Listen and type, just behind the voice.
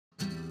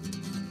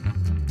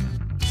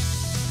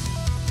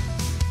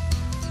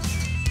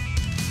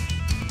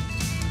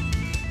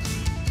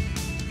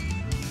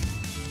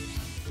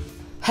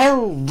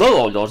Hello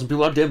all you awesome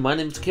people out there, my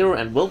name is Takeru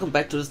and welcome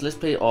back to this Let's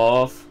Play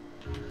of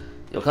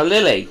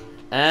Yooka-Laylee.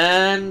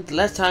 And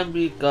last time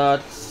we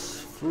got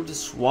through the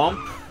swamp,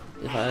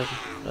 if I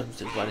don't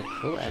mistake, what the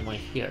hell am I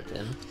here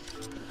then?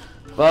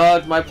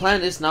 But my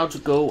plan is now to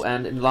go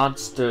and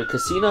enlarge the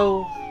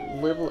casino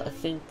level, I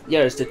think.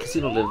 Yeah, it's the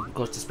casino level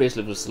because the space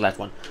level is the last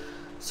one.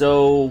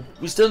 So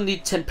we still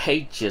need 10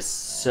 pages,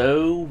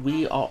 so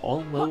we are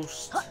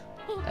almost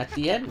at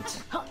the end.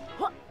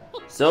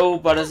 So,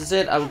 but as I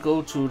said, I will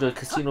go to the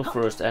casino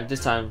first, and this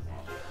time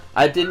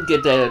I didn't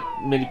get that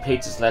many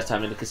pages last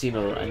time in the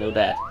casino, I know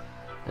that,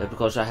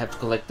 because I have to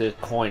collect the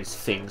coins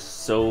things.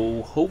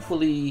 So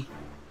hopefully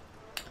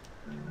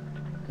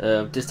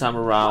this time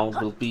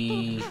around will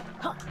be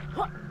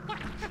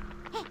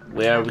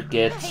where we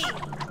get,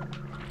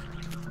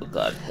 oh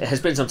god, it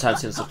has been some time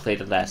since I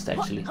played it last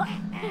actually.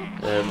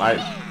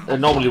 I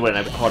normally when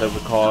I record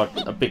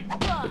a big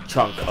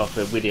chunk of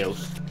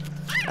videos.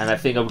 And I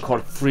think I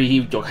recorded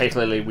 3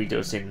 Yooka-Laylee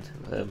videos in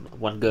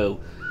one go,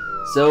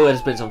 so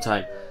it's been some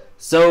time.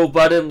 So,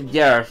 but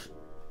yeah,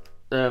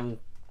 but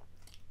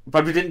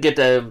we didn't get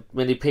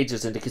many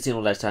pages in the casino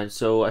last time,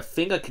 so I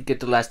think I could get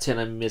the last 10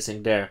 I'm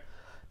missing there.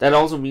 That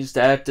also means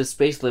that the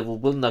space level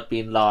will not be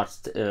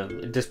enlarged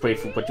in this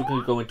playthrough, but you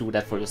can go and do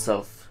that for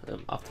yourself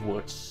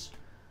afterwards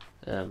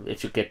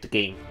if you get the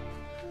game.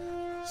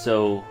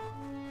 So.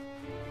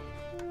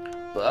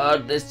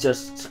 But let's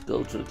just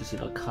go to the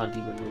casino. I can't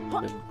even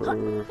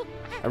remember.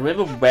 I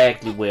remember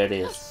vaguely where it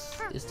is.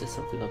 Is there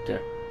something up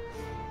there?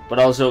 But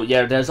also,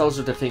 yeah, there's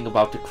also the thing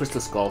about the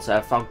crystal skulls.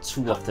 I found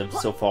 2 of them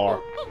so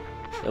far.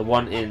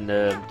 One in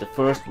the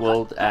first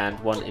world and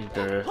one in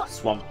the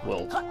swamp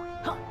world.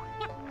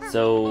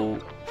 So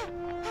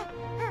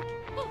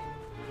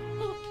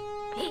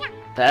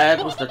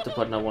that was not the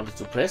button I wanted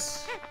to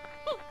press.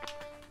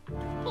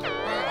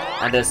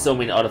 And there's so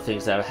many other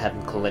things that I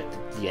haven't collected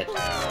yet,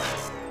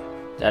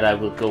 that I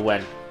will go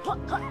and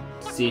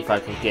see if I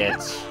can get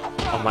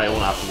on my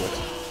own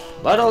afterwards.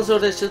 But also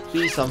there should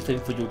be something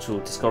for you to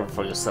discover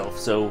for yourself,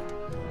 so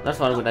that's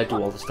fun when I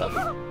do all the stuff.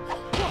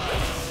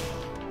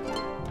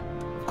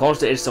 Of course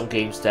there is some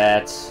games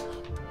that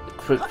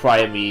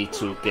require me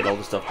to get all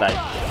the stuff, like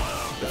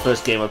the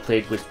first game I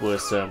played, which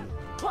was The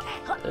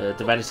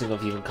Vanishing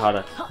of Even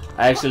Carter.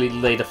 I actually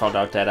later found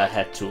out that I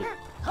had to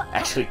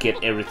actually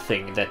get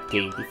everything in that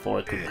game before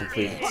I could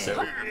complete it,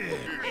 so.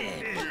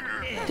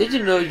 Did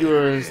you know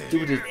your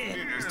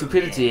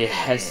stupidity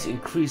has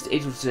increased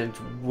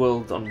 80%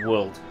 world on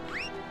world?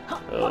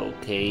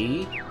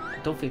 Okay, I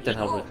don't think that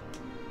helped.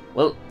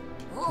 Well,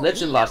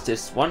 let's enlarge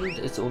this one.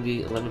 It's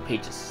only 11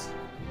 pages.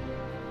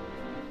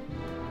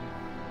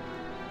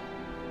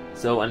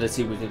 So, and let's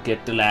see if we can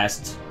get the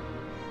last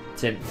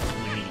 10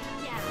 we need.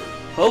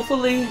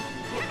 Hopefully.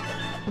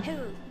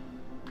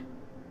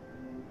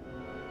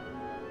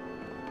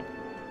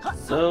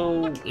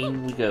 So,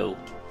 in we go.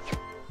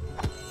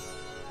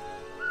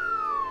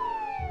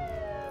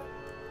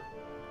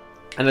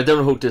 And I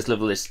don't hope this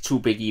level is too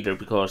big either,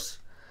 because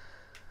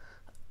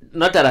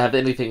not that I have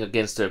anything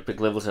against the big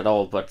levels at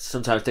all, but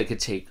sometimes they can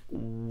take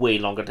way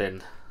longer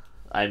than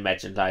I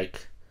imagined.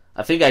 Like,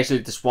 I think actually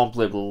the swamp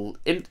level,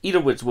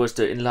 either which was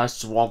the enlarged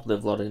swamp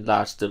level or the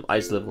enlarged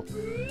ice level,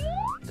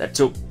 that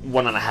took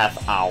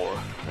 1.5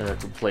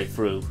 hours to play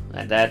through,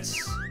 and that's.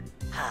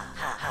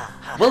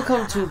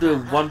 Welcome to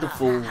the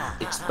wonderful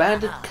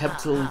expanded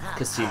capital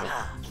casino.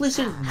 Please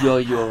enjoy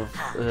your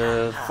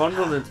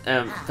fun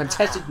and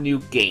fantastic new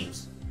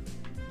games.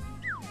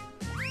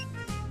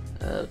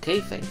 Okay,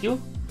 thank you.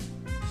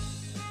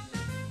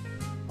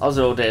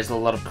 Also, there's a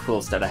lot of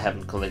quills that I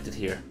haven't collected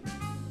here.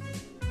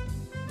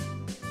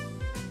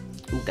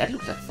 Ooh, that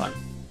looks like fun.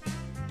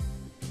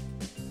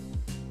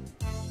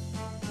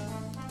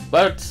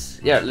 But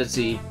yeah, let's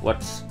see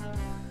what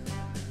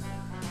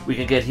we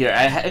can get here.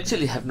 I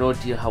actually have no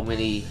idea how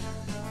many.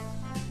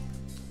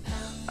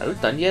 Are we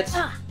done yet?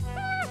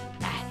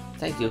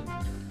 Thank you.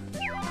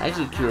 I'm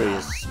actually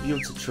curious. View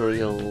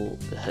tutorial.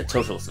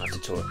 Totals, not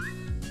tutorial.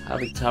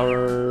 Having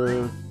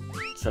Tower.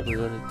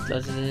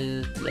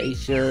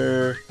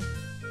 Glacier.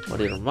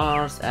 Modern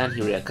Mars. And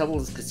here we are.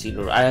 Couples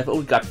Casino. I have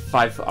only got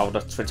 5 out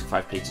of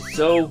 25 pages.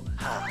 So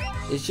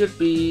it should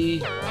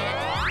be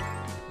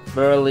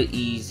fairly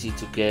easy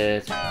to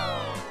get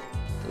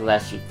the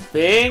last few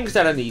things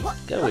that I need.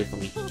 Get away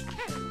from me.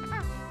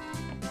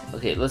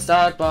 Okay, let's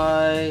start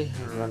by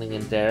running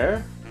in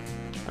there.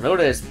 I know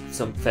there's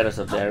some feathers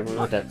up there.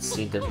 Remember that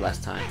seen them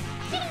last time.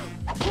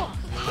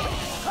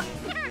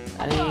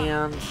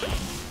 And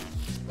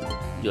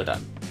you're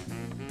done.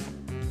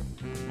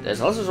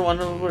 There's also one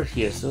over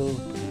here, so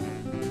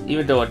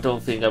even though I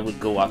don't think I would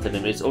go after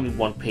them, it's only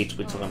 1 page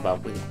we're talking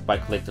about by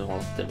collecting all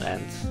of them.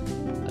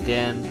 And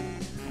again,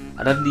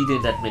 I don't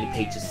need that many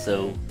pages,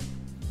 so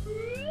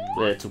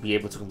to be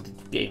able to complete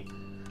the game.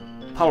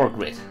 Power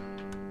grid.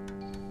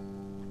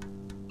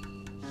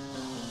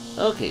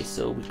 Okay,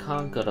 so we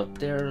can't get up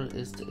there.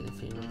 Is there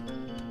anything?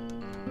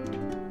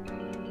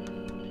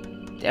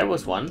 There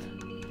was one.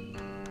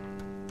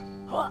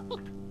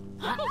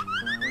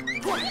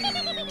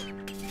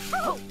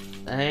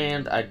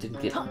 And I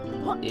didn't get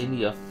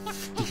any of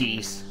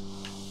these.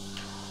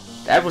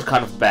 That was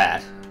kind of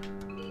bad.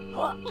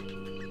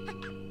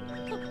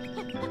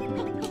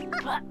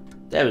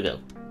 There we go.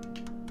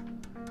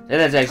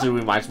 That actually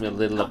reminds me a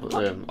little of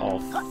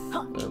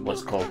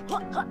what's it called?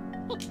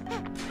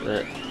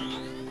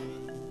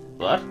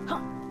 What?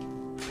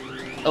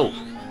 Oh,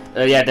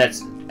 yeah,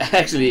 that's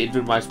actually, it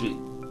reminds me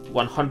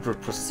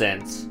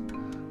 100%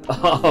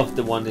 of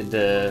the one in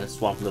the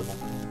swamp level.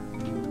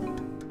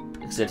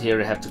 Except here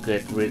I have to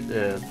get rid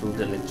through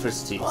the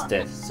electricity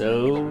instead.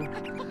 So,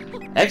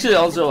 actually,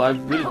 also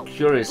I'm really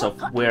curious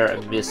of where I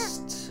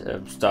missed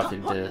stuff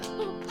in the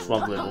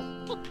swamp level.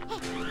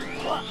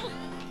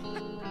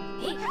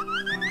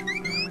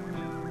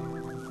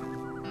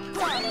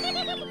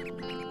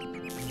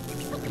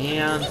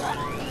 And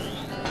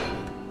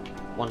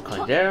one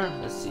coin there.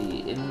 Let's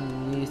see,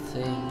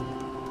 anything.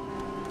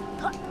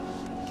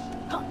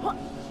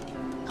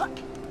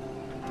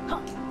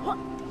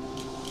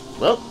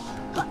 Well,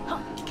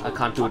 I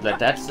can't do it like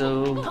that,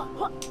 so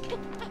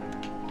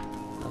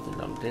nothing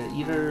down there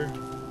either.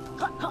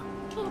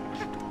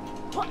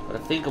 But I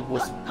think I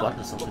was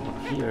button something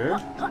up here.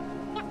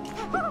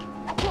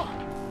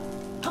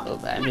 Oh,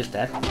 I missed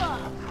that.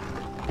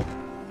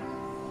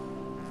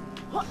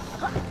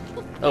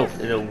 Oh,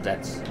 no,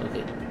 that's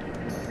okay.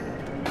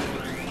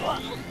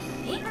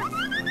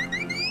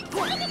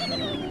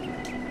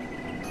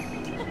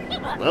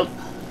 Well,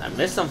 I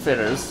missed some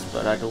feathers,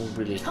 but I don't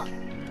really.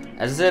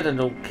 As I said, I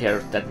don't care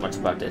that much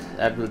about it.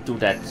 I will do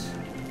that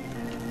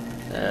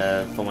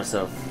for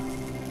myself.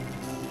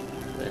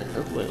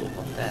 How do I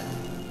open that?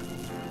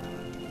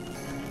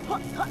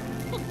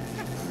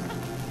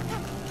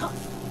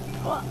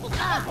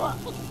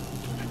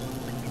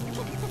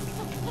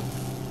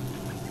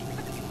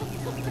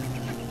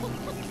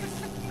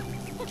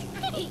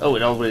 Oh,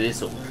 it already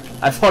is open.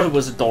 I thought it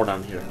was a door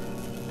down here.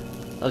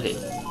 Okay.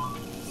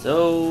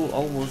 So,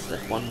 almost at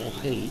one more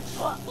page.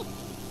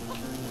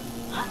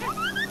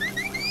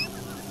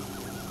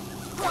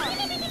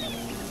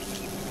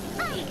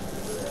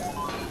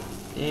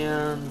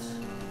 And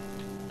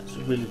I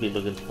should really be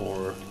looking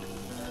for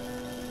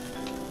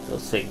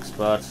those things,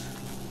 but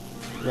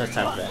we have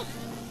time for that.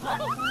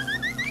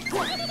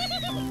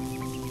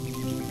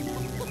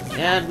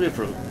 And we're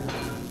through.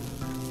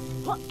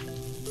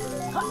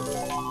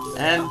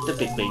 And the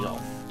big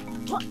off.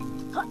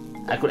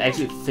 I could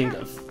actually think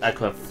I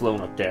could have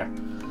flown up there.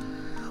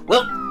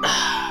 Well,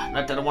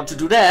 not that I want to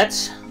do that,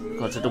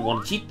 because I don't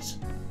want to cheat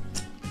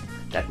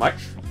that much.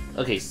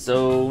 Okay,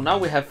 so now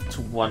we have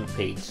to one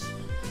page.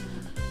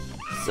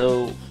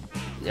 So,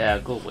 yeah,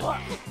 go away.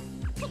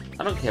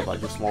 I don't care about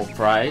your small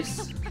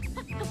prize.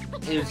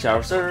 Hey,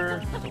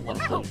 Chowser, I don't want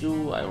to play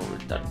you. I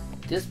already done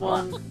this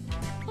one.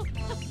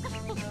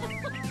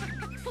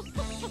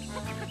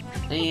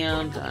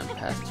 And I'm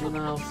past you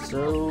now,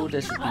 so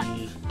there should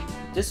be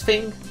this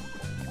thing.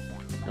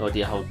 No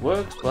idea how it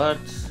works, but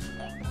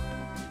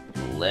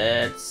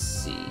let's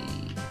see.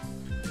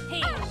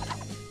 Hey.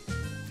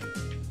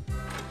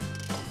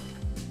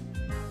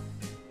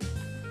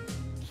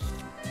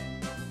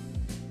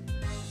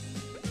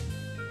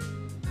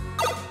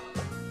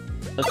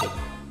 Okay.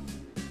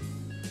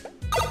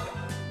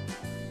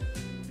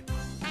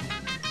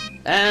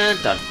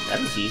 And done. That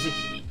was easy.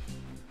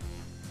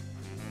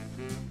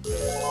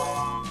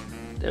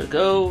 There we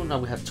go. Now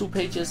we have 2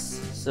 pages.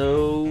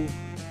 So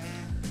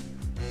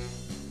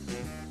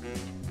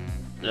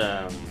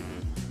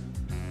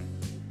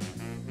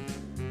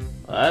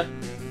what?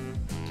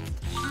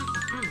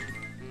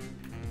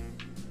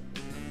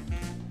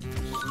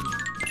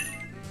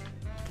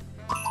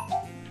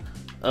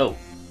 Oh.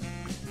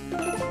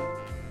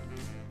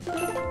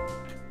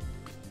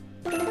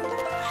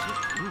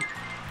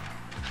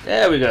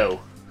 There we go.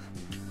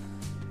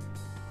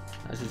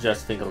 I should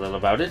just think a little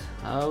about it.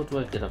 How do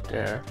I get up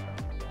there?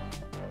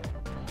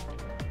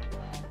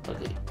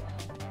 Okay.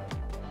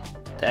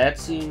 That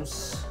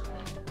seems...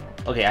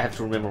 Okay, I have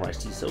to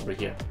memorize these over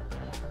here.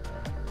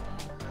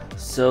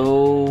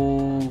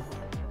 So...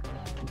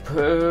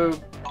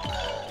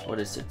 What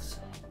is it?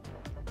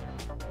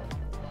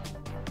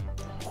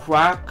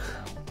 Crack,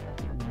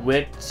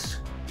 wet,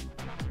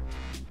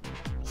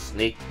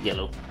 snake,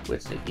 yellow.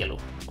 Wet, snake, yellow.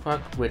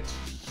 Crack, wet,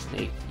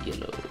 snake,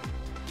 yellow.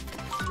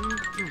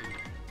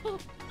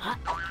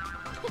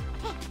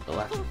 Oh,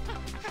 what?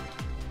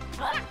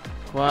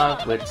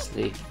 Quack, wet,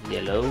 snake,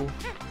 yellow.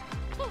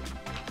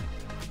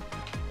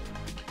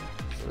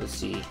 So let's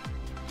see.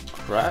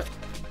 Crack,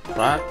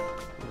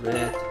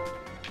 red,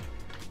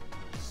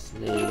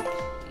 snake,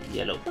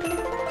 yellow.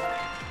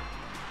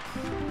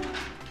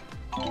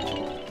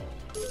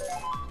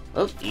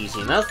 Oh,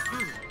 easy enough.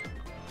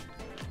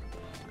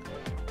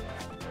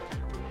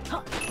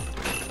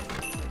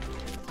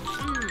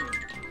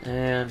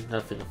 And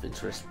nothing of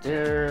interest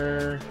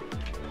there.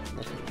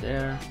 Nothing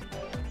there.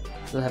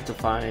 Still have to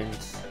find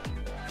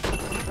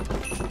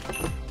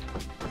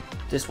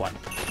this one.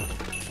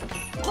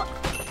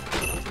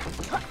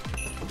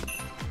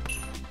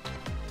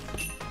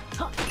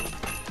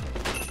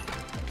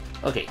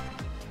 Okay.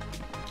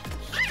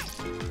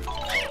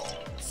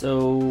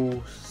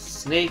 So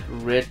snake,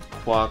 red,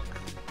 quack,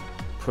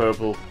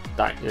 purple,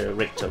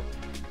 recto.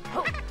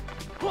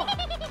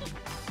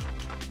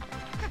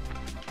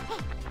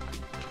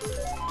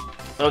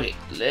 Okay,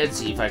 let's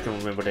see if I can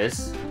remember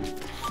this.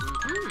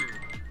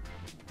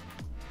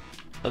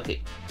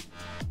 Okay.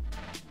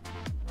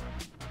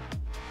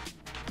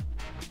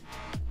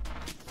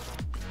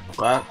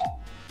 Quack.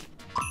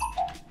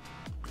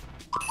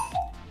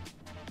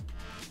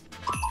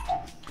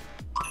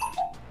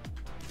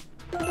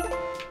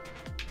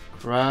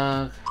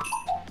 Quack.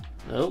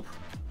 Nope.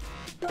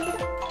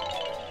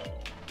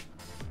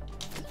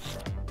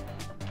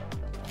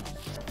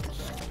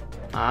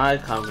 I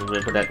can't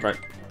remember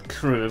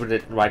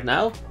that right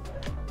now.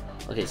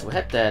 Okay, so we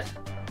had that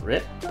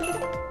red,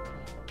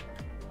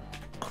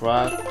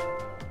 quack,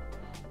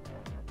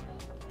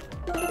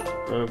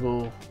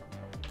 purple,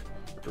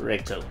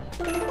 recto.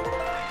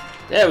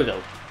 There we go.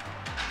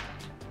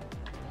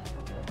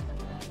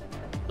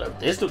 Well,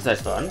 this looks like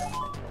fun.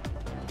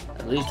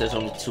 At least there's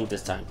only 2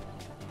 this time.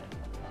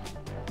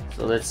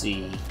 So let's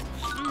see.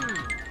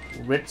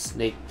 Red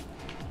snake.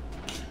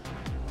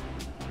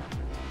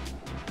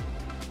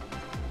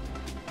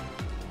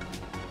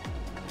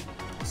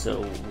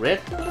 So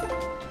red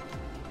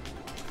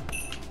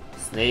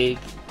snake,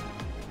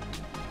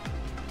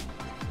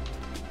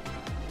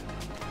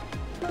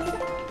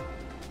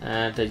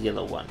 and the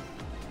yellow one.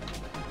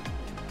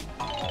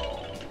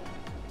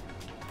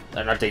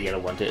 Not the yellow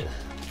one, the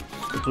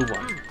blue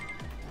one.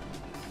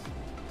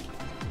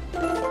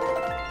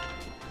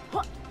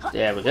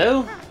 There we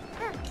go.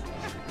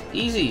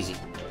 Easy, easy.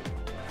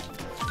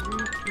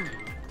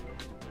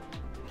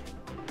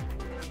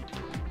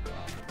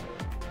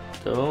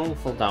 Don't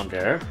fall down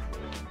there.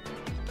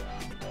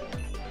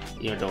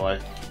 Even though I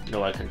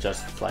know I can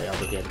just fly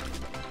out again.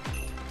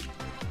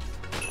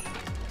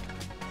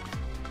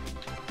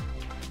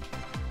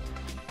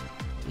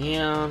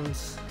 And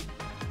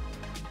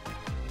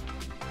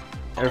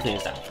everything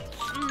is down.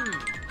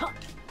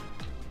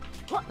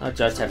 I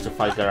just have to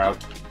figure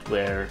out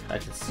where I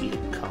can see the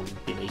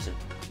combination.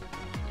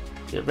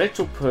 Okay,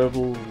 recto,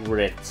 purple,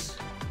 red.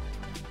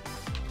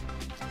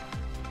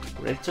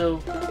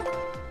 Recto,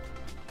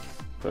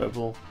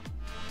 purple,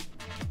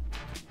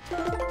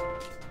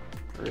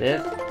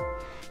 red,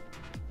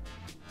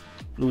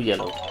 blue,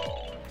 yellow.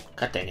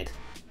 God dang it.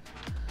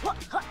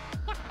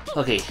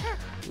 Okay,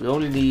 we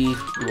only need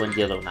blue and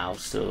yellow now,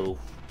 so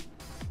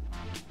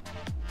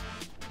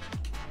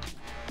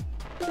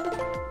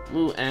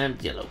blue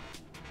and yellow.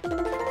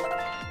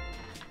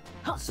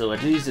 So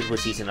at least it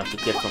was easy enough to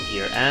get from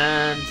here,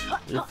 and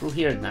we're through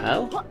here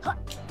now.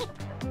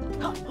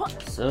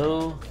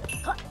 So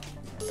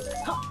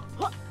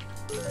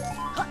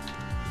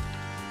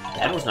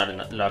that was not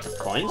a lot of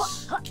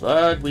coins,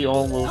 but we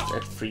almost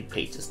at 3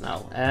 pages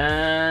now,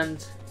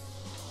 and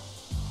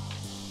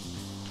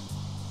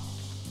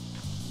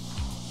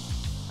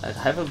I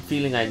have a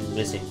feeling I'm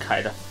missing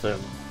kind of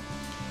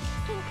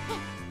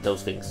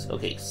those things.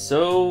 Okay,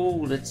 so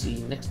let's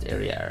see, next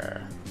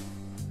area.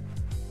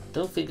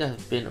 Don't think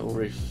I've been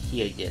over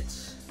here yet.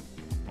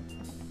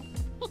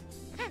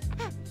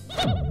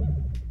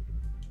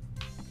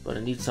 But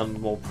I need some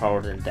more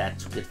power than that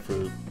to get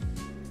through.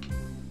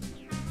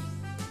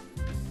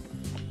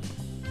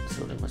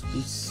 So there must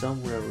be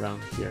somewhere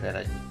around here that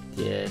I can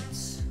get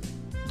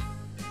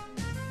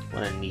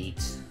what I need.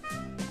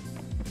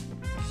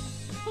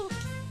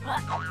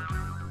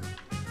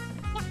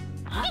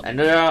 I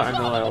know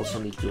I also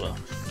need to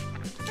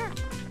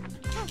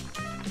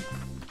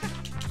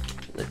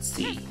let's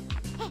see.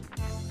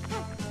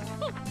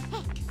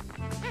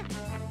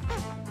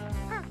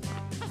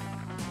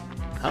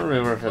 I don't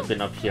remember if I've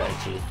been up here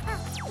actually.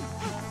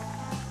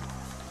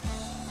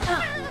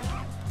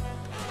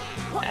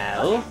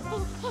 Ow.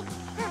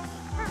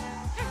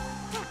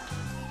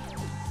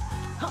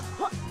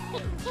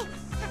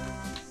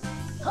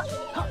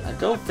 I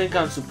don't think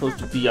I'm supposed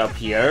to be up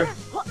here.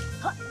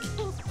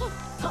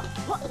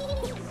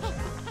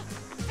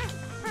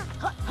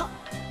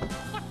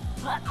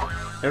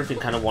 Everything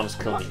kind of wants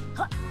to kill me.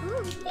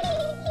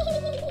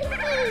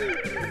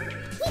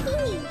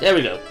 There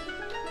we go.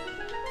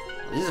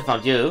 At least I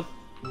found you.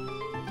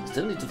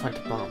 Still need to find the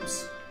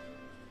bombs.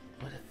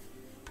 What a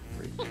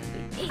freak.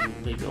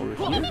 Maybe over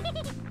here?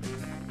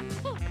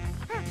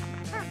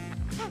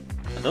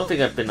 I don't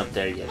think I've been up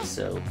there yet,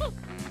 so...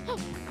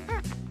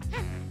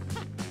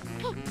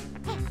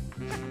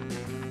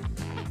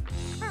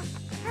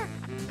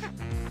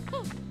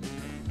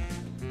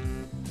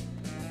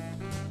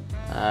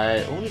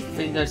 I only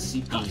think I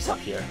see bees up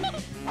here.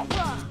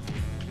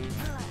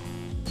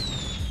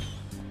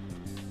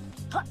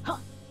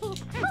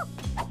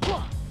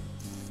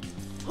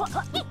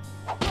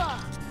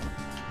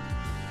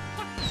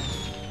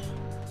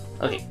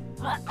 Okay.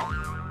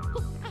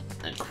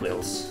 And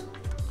quills.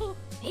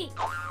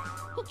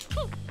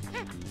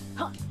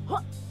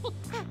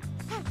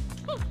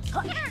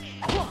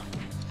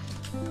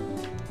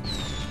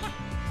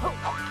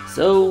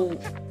 So...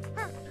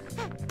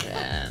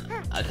 and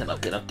I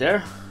cannot get up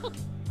there.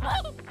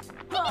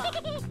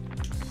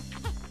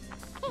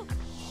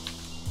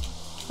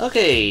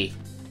 Okay.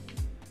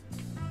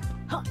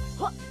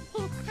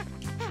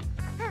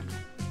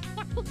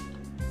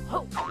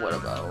 What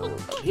about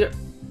up here?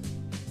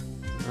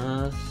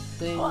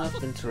 Nothing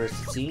of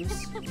interest, it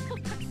seems.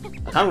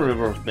 I can't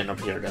remember if I've been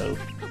up here though.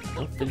 I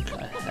don't think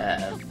I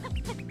have.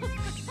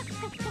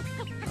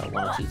 I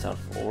want to see out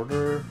of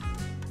order.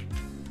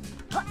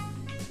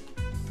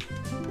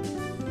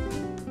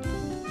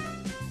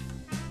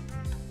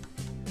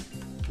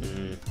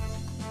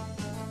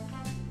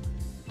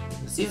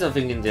 I see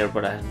something in there,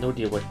 but I have no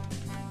idea what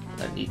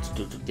I need to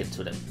do to get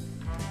to them.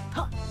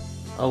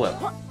 Oh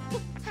well.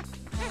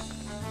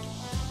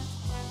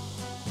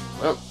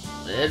 Well,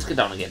 let's get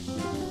down again.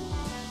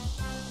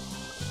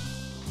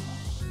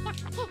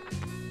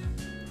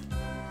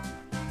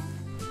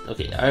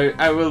 Okay,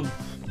 I will...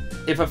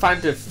 If I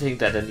find the thing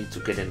that I need to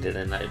get in there,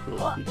 then I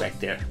will be back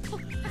there.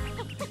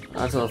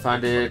 Until I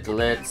find it,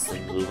 let's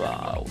move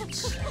out.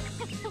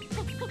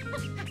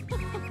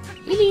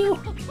 Hello!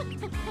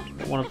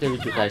 I want to play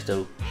with you guys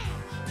though.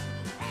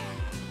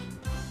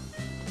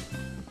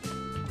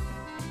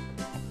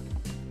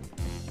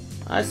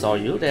 I saw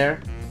you there.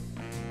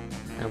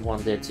 And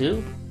one there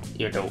too.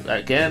 Even though,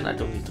 again, I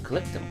don't need to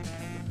collect them.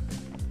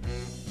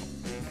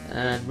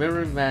 And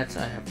mirror match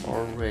I have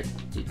already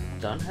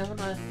done, haven't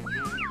I?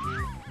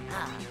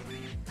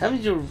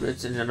 Haven't you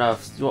written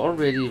enough? You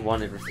already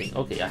won everything.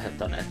 Okay, I have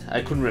done it.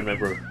 I couldn't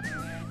remember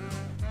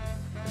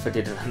if I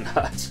did it or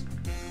not.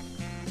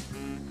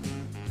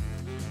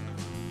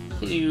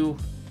 Hello.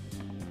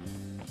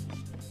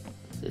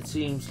 It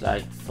seems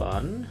like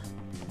fun.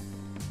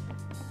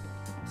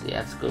 So yeah,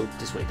 let's go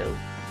this way though.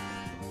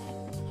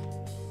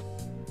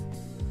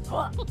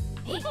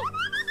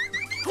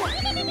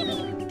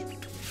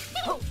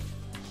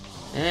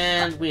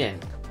 And we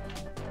end.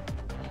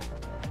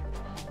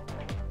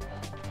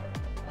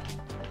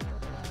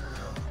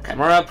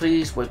 Camera,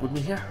 please wait with me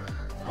here.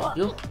 Thank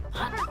you.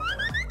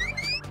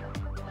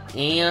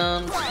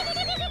 And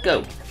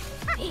go.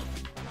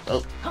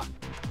 Oh.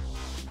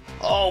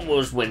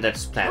 Almost win that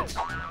plant.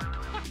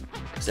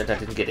 Except I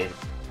didn't get in.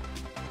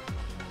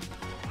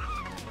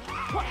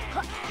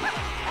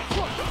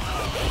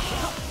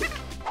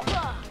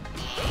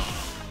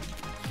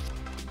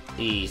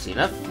 Easy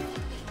enough.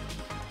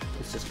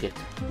 Let's just get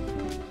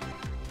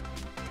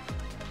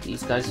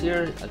these guys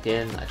here.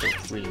 Again, I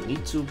don't really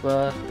need to,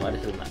 but why the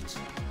hell not?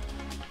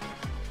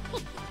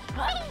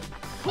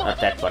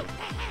 Not that one.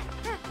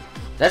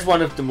 That's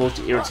one of the most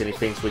irritating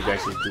things when you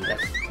actually do that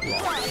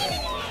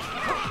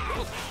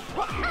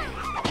wrong.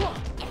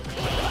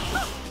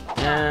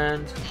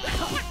 And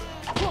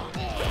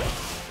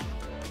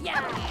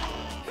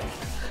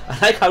I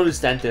like how the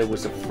stand there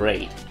was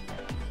afraid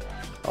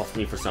of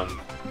me for some.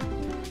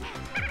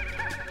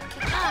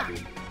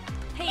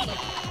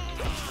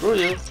 Screw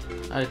you.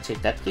 I'll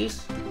take that,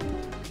 please.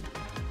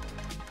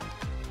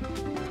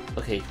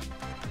 Okay.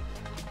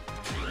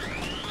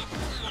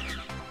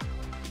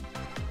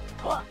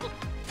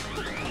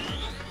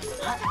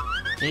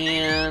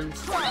 And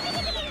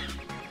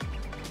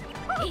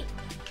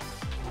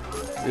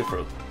we're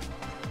through.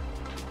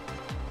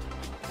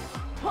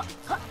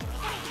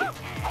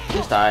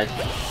 Please die.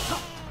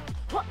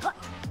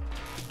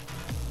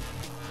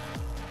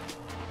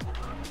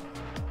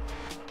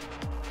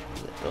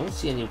 I don't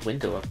see any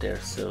window up there,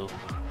 so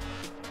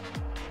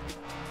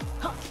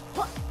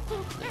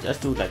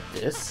just do like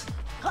this.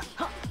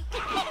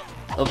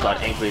 Oh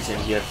god, Angry's in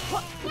here.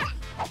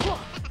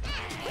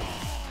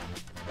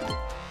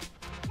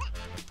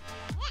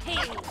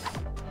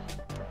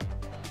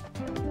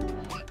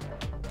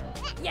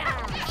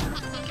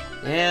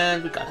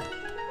 And we got it.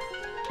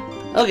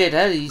 Okay,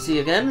 that's easy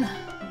again.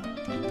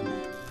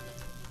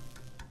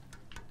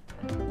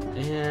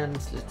 And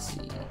let's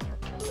see.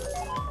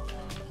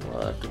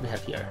 What do we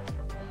have here?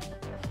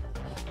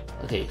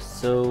 Okay,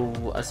 so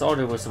I saw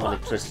there was some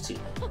electricity.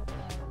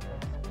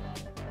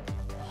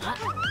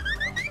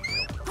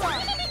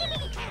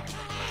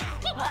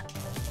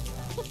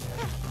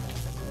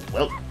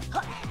 Well,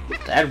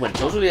 that went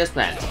totally as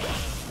planned.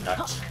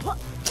 Not.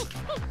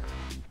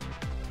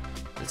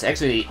 It's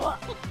actually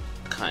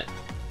kind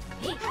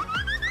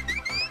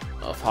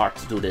of hard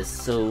to do this,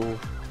 so...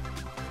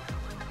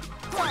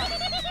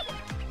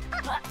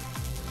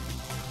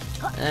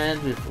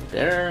 And we're from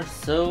there,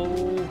 so...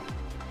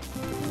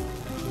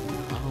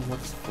 Oh,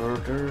 what's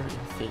further?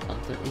 Anything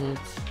under it?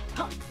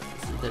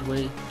 Is it that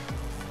way?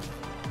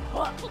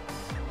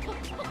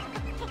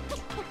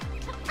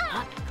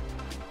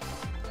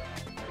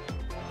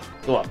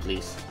 Go up,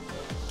 please.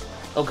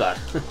 Oh god.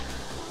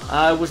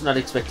 I was not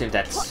expecting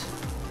that.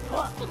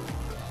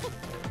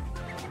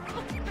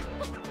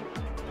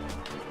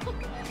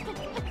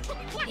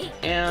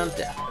 And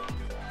down.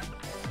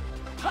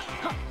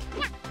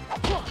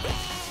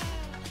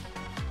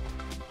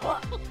 I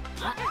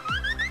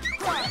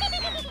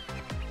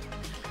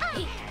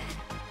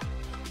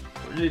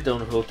really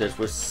don't hope there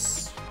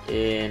was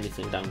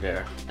anything down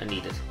there I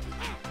needed.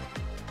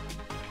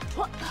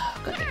 God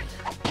dang it.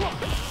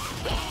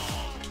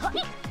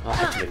 I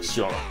have to make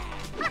sure.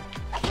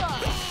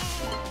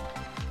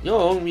 You're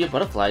only a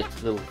butterfly,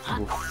 little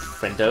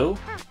friendo.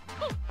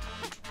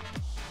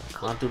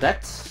 Can't do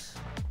that.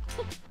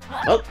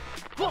 Oh,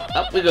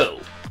 up we go.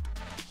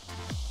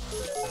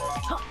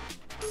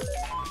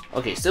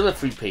 Okay, still have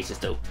 3 pages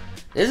though.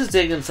 This is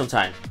taking some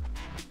time.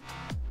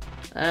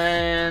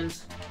 And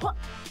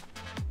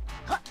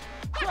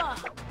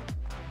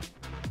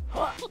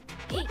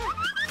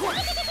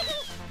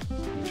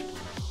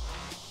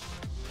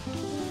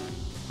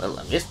well,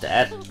 I missed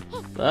that,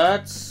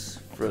 but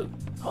through.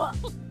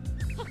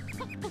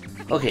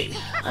 Okay,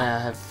 I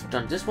have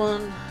done this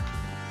one,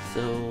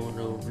 so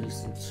no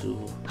reason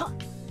to.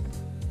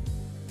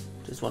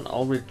 This one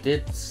already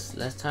did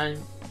last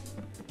time.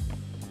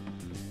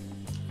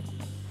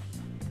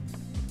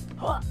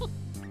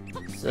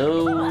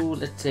 So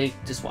let's take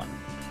this one.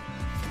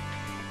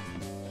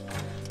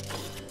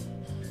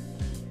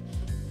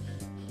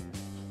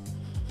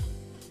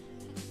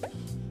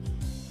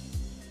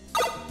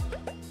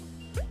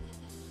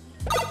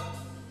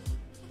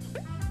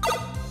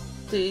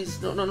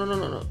 Please, no, no, no, no,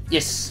 no, no.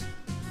 Yes.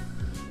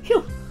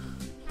 Phew.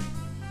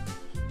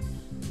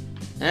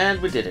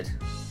 And we did it.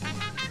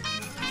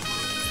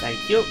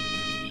 Thank you.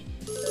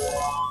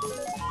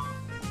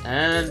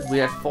 And we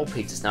have 4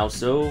 pages now,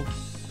 so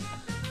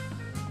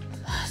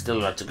still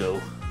a lot to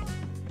go.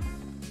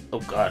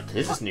 Oh god,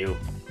 this is new.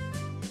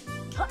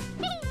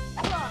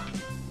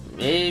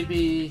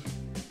 Maybe.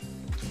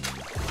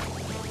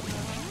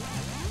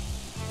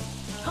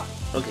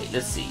 Okay,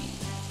 let's see.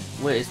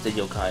 Where is the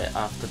yokai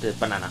after the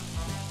banana?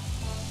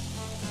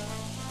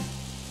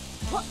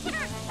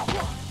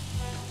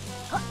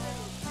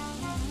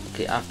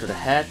 Okay, after the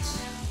hat.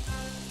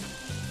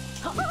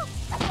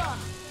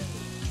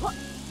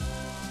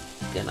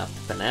 Again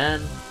after the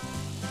banana.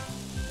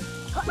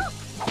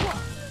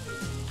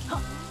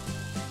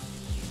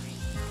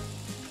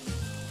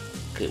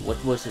 Okay,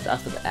 what was it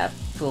after the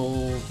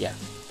apple? Yeah.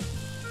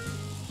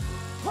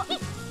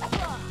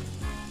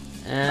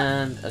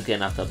 And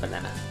again after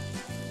banana.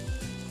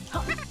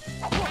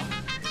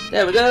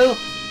 There we go!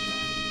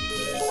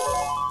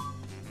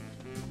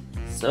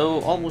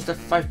 So, almost at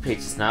 5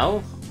 pages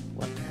now.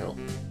 What the hell?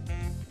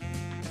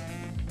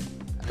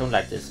 I don't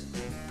like this.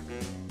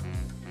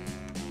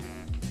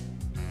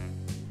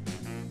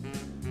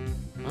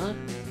 Huh?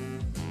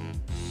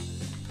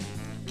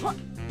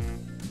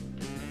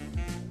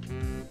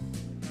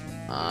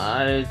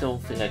 I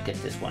don't think I get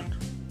this one.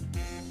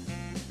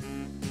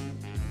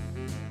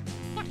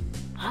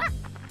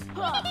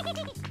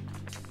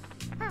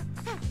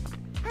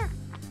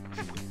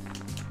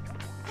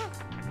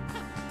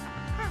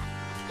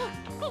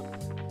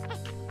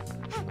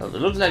 Well, it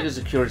looks like a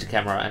security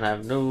camera, and I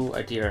have no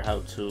idea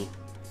how to.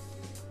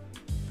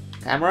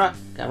 Camera?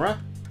 Camera?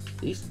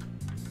 Please?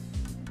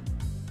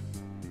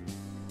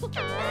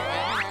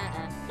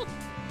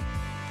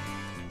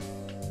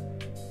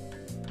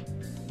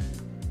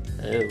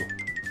 Oh.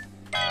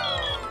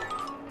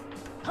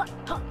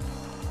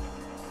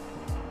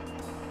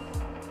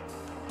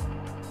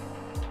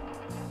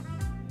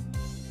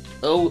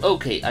 Oh,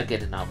 okay, I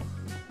get it now.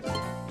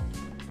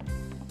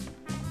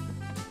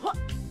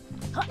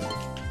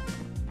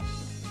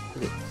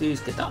 Okay,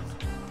 please get down.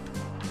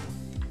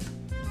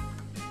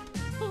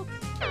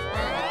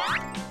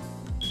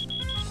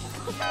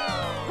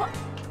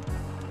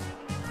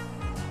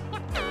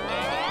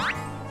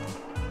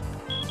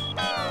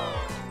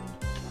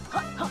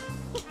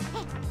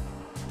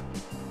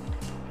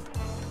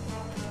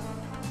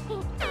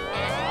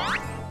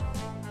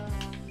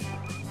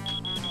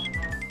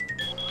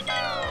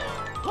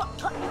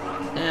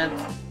 And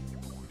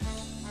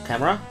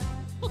camera.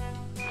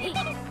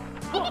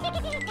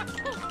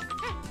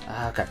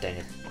 Ah, god dang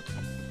it.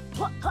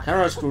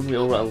 Camera screwed me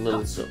over a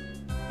little, so.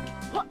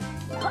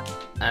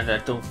 And I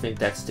don't think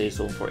that stays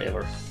on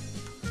forever.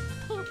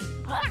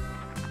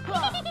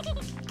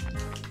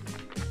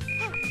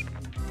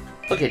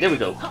 Okay, there we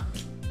go.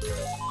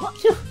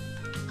 Phew.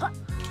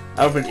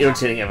 I would have been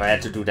irritating if I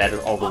had to do that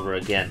all over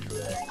again.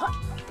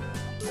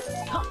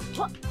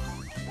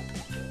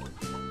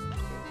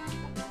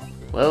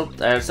 Well,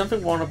 there's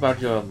something wrong about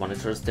your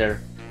monitors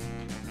there.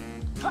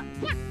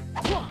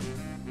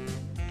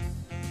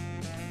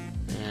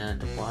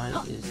 And why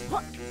is...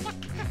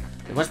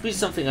 There must be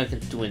something I can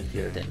do in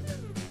here then.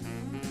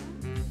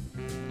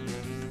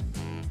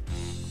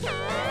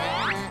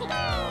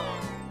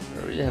 I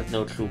really have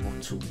no clue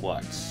to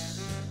what.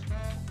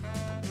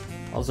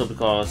 Also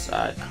because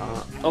I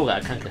can't... Oh, I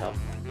can't get up.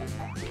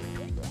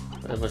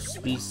 There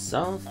must be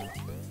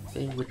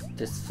something with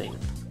this thing.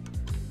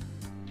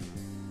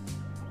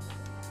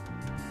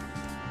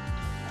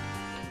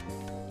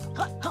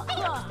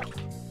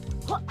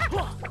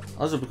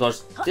 Also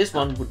because this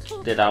one would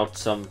let out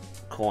some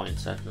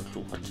coins. I have no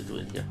clue what to do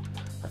in here.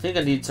 I think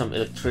I need some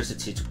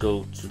electricity to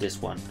go to this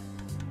one.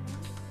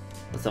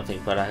 Or something,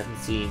 but I haven't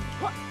seen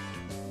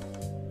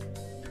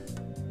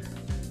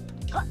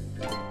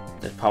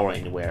that power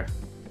anywhere.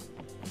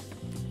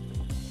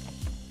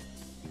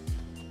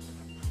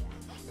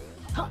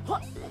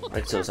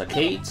 Right, so it's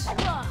arcades.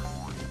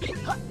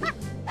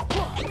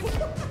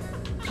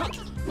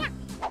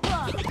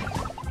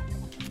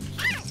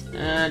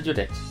 And you're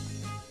dead.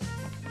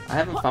 I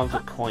haven't found a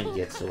coin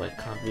yet, so I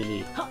can't really...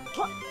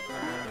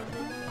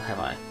 Have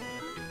I?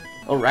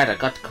 Oh right, I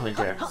got the coin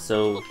there,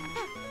 so...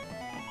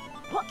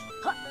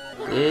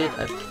 Did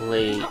I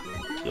play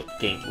your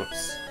game?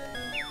 Whoops.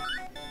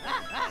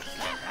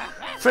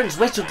 Friends,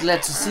 we're so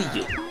glad to see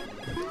you.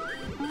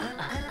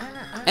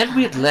 And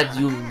we're glad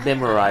you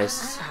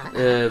memorize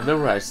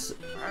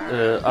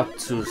up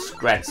to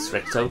scratch,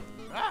 Recto.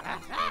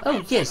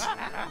 Oh yes,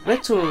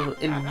 Recto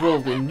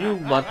enrolled in new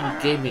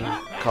modern gaming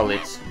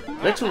college.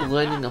 Recto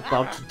learning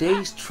about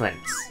today's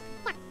trends.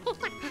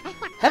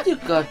 Have you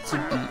got to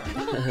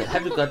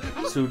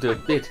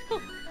the bit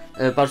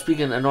about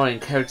speaking annoying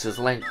characters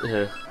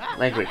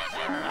language?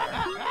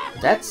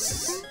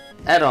 That's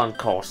add-on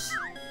course.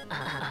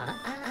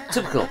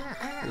 Typical.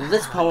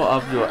 Let's power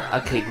up your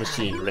arcade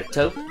machine,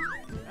 Recto.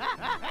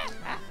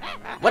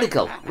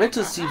 Vertical.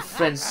 Recto see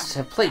friends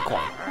have play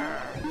coin.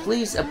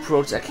 Please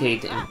approach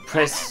arcade and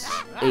press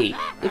A.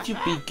 If you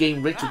beat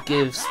game, Recto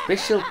gives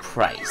special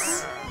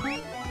prize.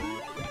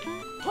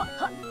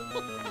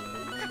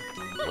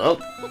 Well,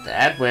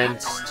 that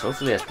went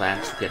totally as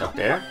planned to get up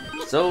there.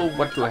 So,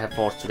 what do I have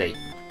for us today?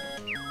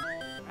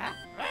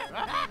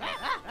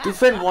 Do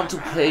friends want to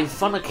play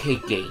fun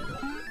arcade game?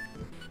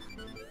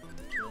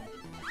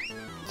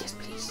 Yes,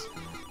 please.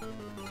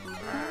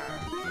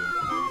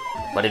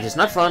 But if it's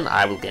not fun,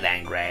 I will get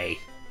angry.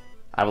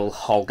 I will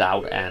hulk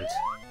out and...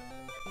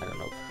 I don't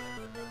know.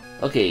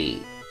 Okay,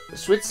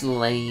 switch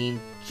lane,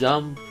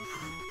 jump,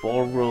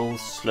 ball roll,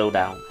 slow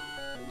down.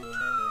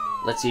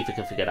 Let's see if we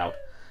can figure it out.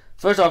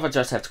 First off, I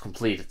just have to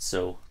complete it,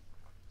 so...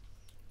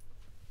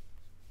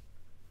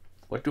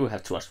 What do I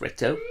have to ask,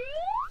 Recto?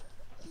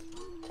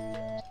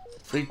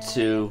 3,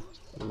 2,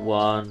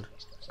 1,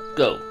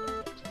 go!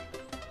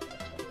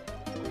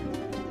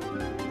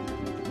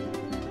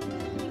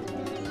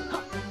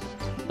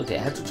 Okay,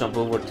 I have to jump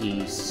over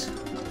these...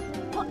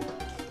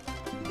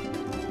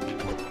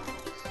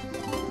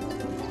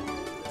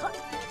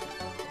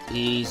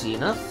 Easy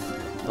enough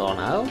for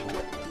now.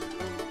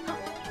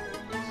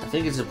 I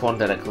think it's important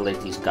that I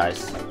collect these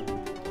guys.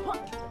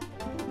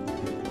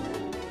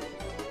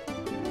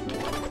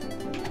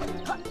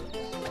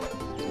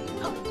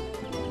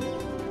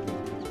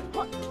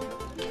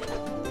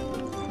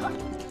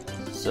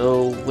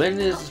 So when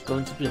is it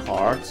going to be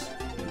hard?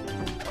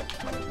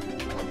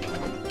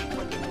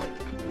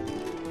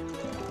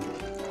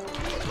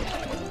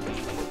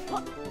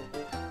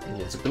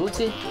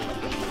 Invincibility?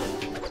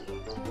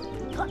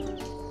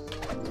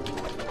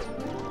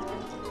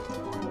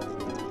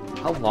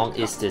 How long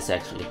is this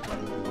actually?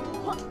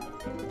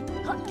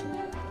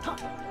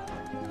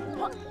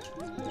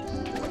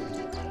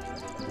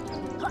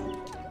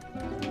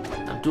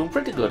 I'm doing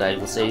pretty good, I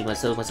will say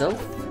myself.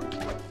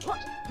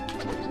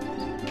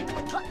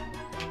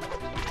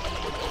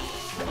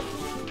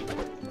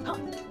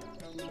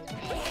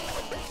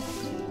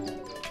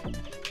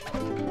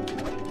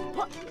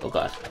 Oh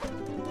god.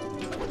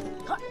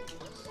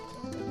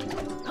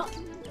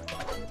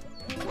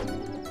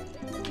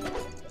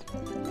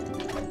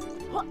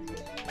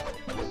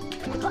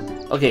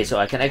 Okay, so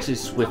I can actually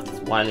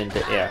swift while in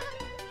the air.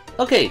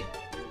 Okay.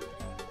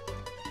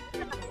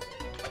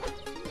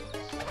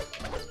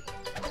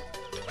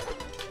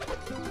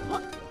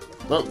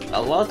 Well, I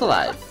was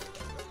alive.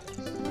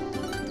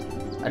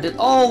 I did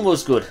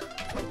almost good.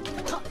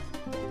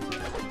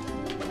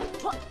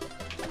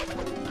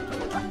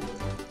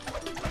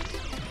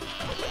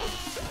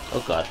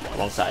 Oh god,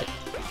 wrong side.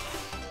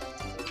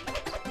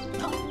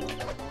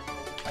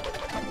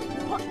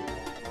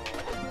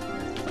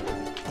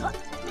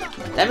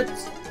 Damn it!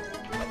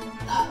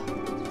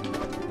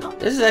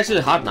 This is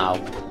actually hard now.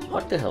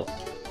 What the hell?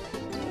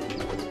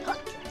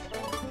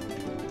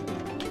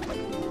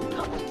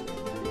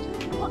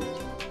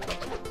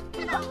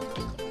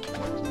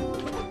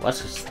 What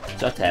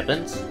just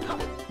happened?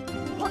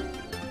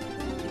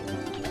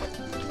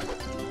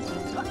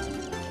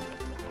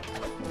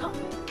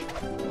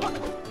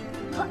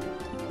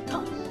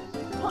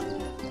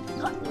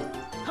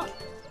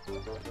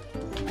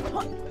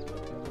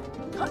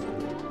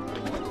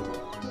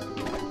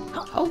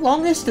 How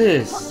long is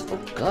this? Oh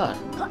god.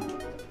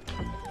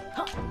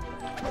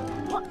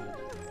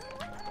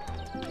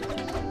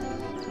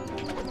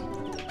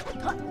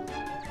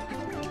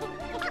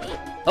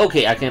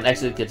 Okay, I can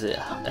actually get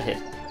a hit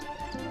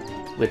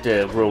with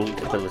the roll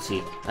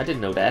ability. I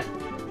didn't know that.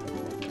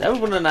 That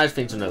would be a nice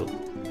thing to know.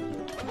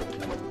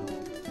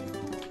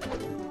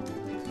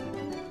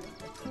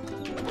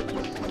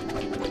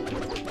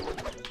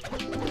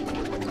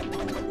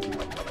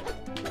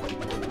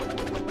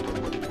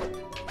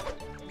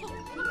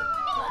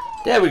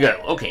 There we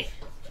go. Okay,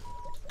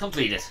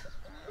 completed.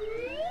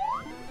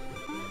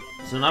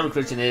 So now the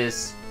question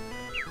is,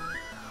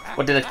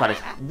 what the next part is?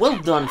 Well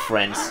done,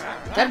 friends.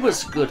 That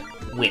was a good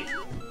win.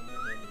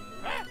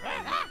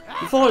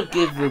 Before I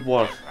give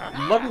reward,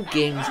 Modern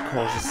Games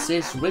courses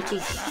says Retro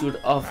should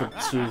offer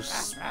to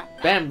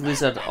spam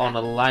Blizzard on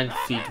a line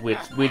feed with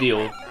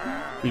video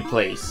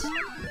replays.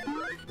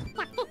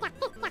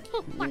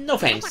 No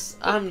thanks.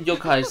 I'm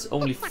Yokkai's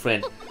only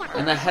friend.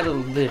 and I have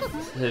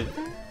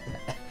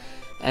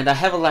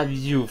a live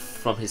view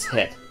from his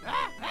head.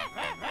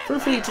 Feel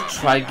free to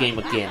try game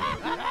again.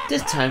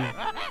 This time,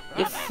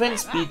 if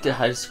friends beat the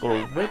high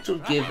score, Red will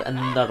give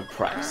another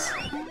prize.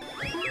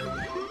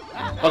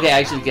 Okay, I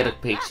actually get a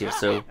page here,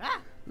 so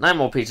 9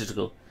 more pages to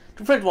go.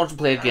 Do friends want to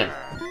play again?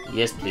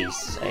 Yes,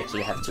 please. I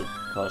actually have to,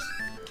 because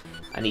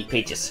I need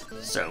pages,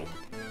 so...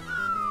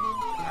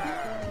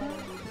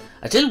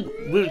 I'm still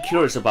really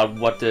curious about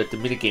what the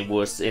minigame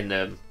was in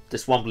the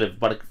Swamp Live,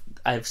 but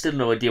I have still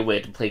no idea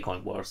where the play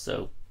coin was,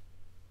 so...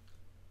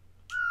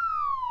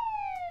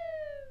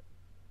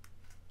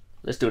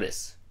 Let's do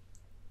this.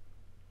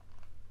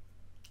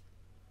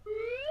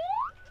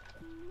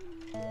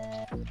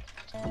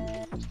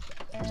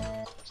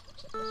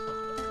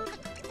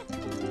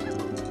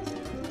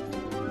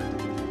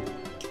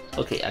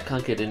 Okay, I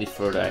can't get any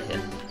further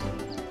ahead.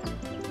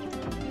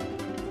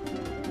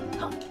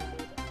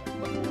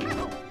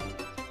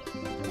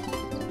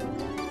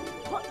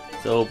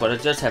 So, but I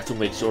just have to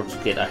make sure to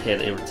get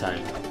ahead every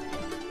time.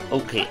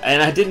 Okay,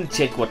 and I didn't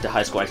check what the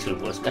high score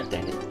actually was. God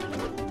dang it.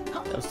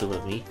 That was stupid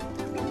of me.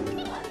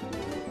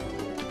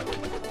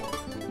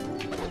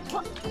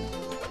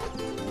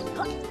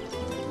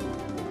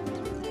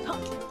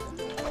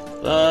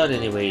 But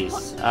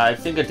anyways, I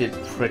think I did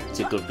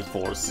pretty good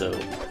before, so...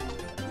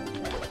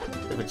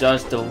 If I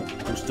just don't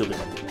do stupid.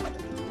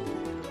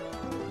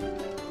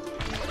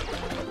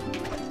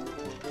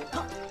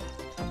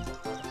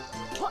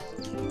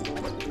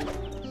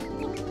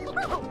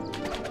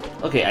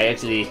 Okay, I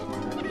actually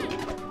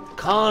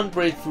can't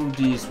break through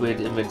these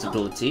with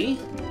invincibility.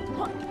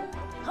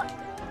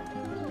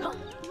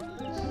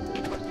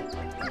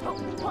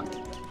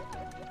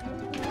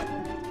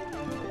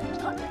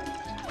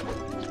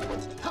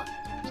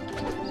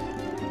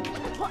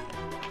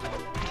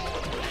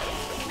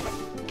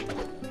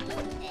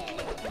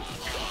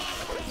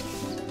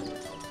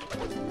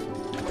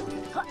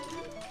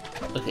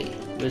 Okay,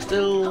 we're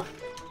still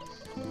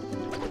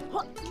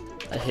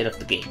ahead of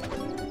the game.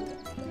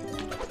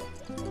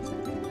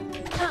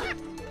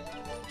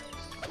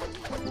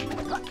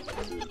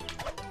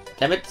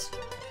 Damn it!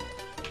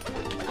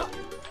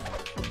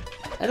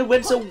 And it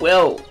went so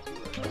well!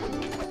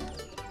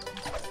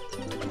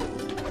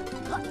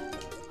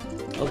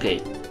 Okay.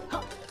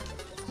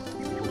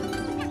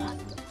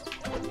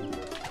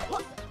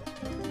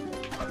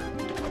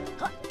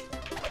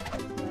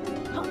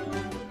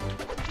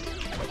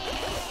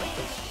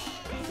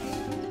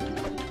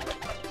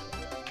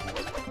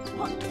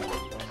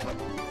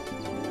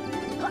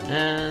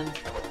 And...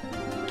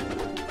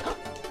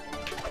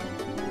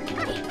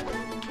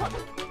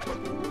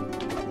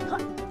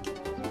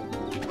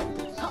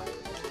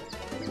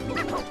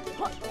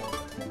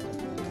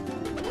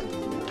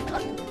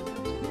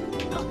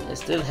 I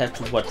still have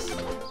to watch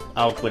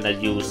out when I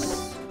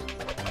use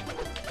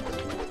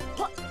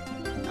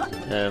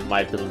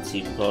my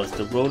ability, because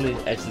the rolling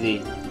actually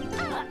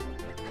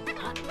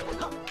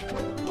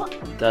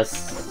does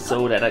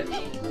so that I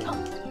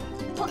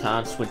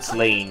can't switch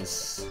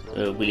lanes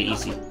really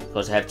easy,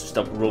 because I have to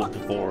stop road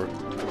before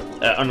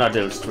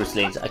another switch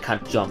lanes. I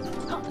can't jump.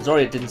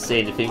 Sorry I didn't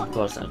say anything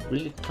because I'm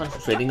really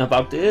concentrating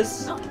about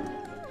this.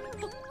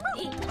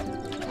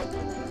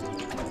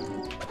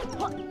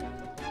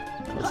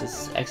 Because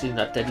it's actually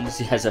not that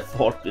easy as I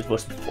thought it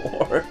was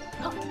before.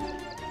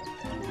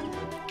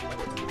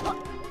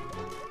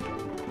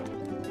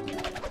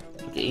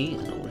 Okay,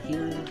 and over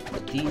here,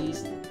 got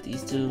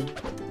these two,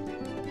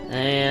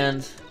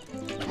 and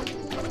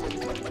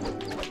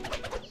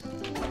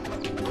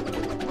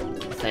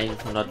thank you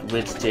for not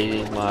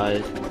vegetating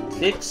my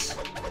clicks.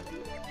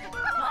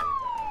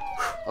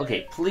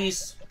 Okay,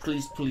 please,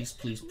 please, please,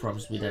 please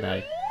promise me that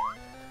I...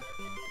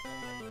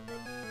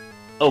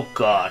 Oh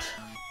god.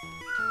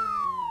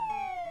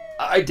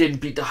 I didn't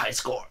beat the high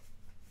score.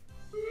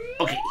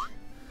 Okay.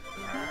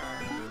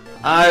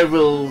 I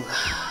will...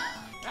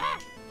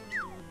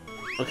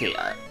 Okay,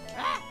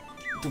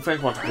 do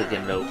friends want to play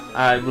again? No.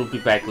 I will be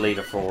back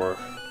later for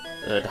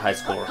the high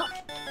score.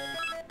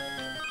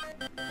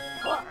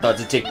 But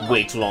it takes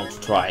way too long to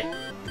try.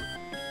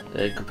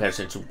 In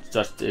comparison to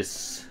just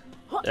this...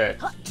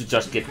 to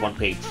just get one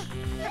page.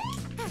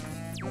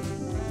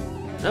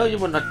 No, you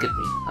will not get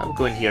me. I will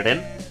go in here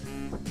then.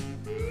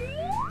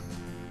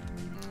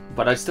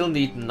 But I still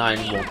need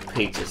 9 more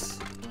pages.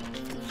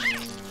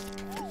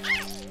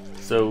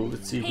 So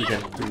let's see if we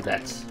can do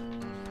that.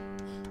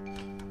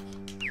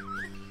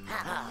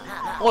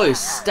 Oh,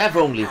 staff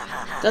only.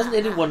 Doesn't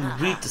anyone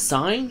read the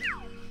sign?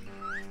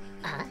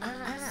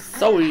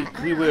 Sorry,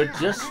 we were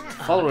just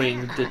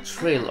following the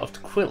trail of the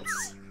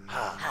quilts.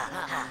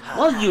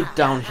 While you're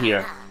down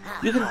here,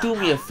 you can do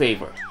me a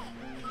favor.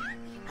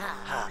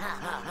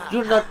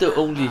 You're not the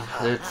only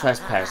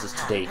trespassers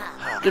today.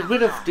 Get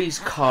rid of these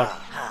card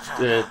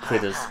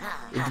critters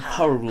in the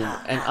power room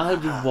and I'll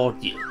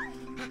reward you.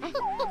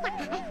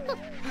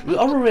 We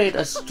operate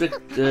a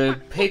strict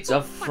page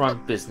up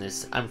front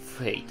business, I'm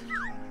afraid.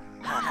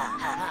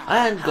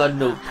 I ain't got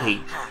no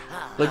page,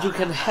 but you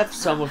can have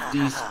some of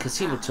these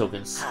casino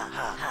tokens.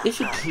 if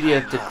you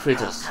clear the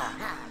critters.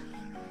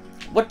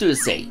 What do you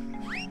say?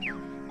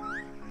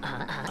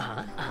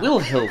 We'll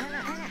help,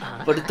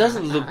 but it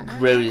doesn't look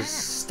very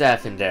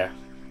safe in there.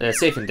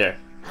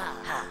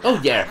 Oh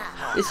yeah,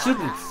 it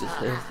shouldn't.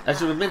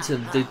 As you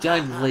mentioned, the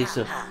giant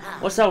laser.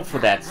 Watch out for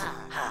that.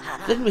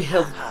 Let me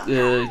help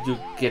you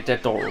get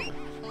that door open.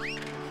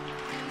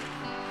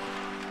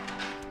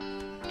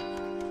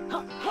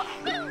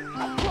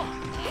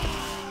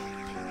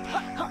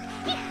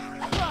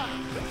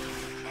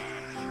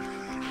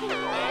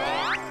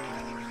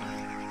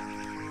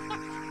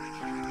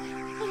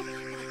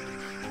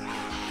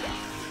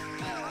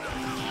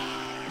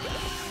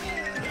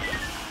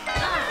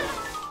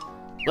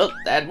 Well,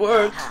 that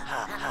worked!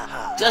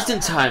 Just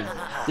in time.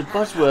 The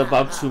bots were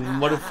about to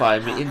modify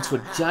me into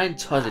a giant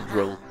toilet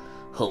roll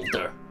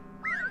holder.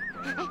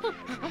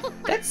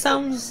 That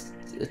sounds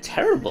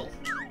terrible.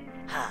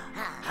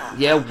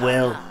 Yeah,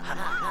 well,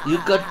 you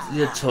got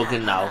your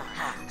token now,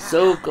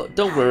 so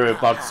don't worry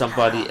about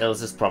somebody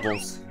else's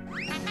problems.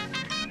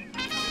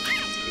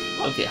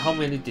 Okay, how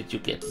many did you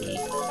get me?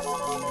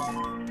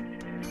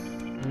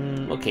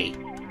 Okay.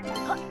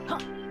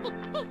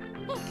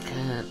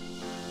 Cons.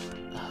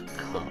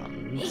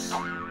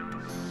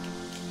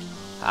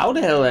 How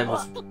the hell am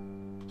I?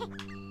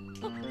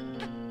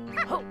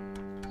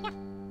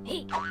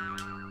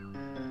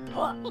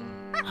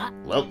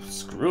 Well,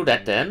 screw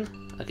that then.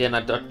 Again,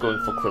 I'm not going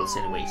for quills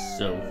anyway,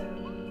 so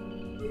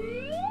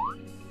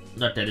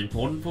not that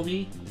important for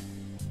me.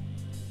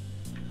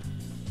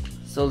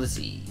 So let's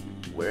see,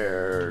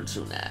 where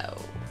to now?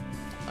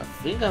 I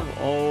think I've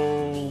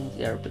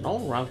been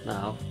all around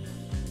now.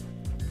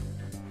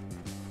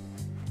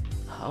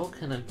 How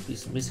can I be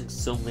missing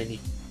so many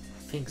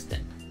things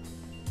then?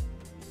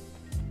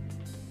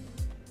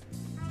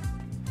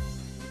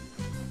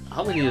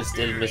 How many are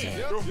still missing?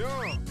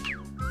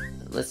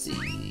 Let's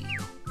see.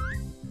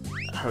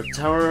 Her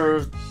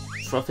tower,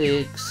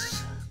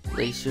 tropics,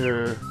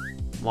 glacier,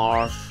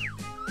 marsh,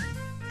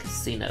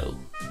 casino.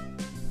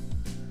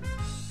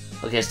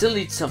 Okay, I still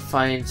need to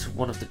find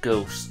one of the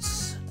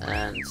ghosts,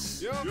 and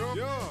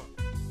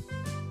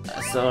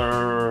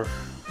so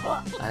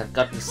I have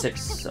gotten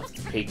 6 of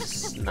the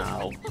pages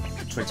now,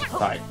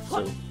 25.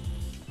 So,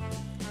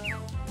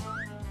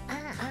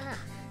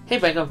 hey,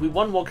 Becca, we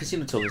won more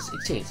casino tokens.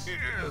 Exchange.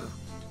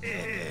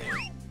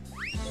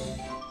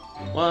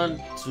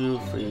 1, 2,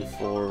 3,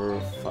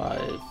 4,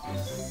 5,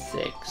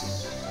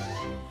 6.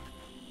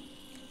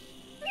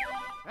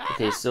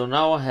 Okay, so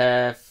now I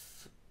have.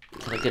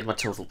 Can I get my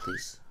total,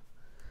 please?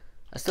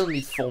 I still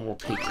need 4 more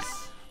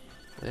pages.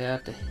 Where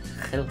the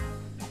hell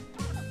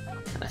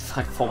can I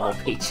find 4 more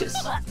pages?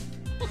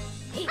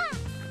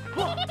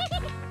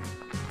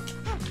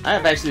 I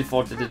have actually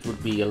thought that it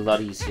would be a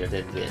lot easier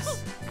than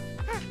this.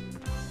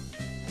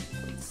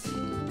 Let's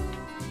see.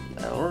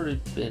 I've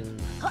already been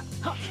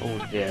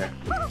over there.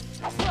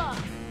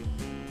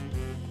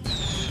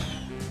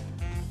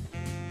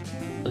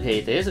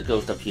 Okay, there's a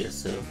ghost up here,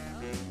 so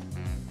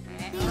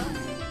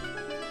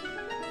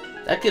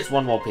that gets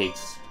 1 more page.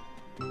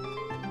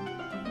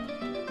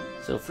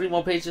 So 3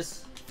 more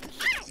pages.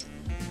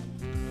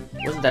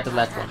 Wasn't that the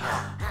last one?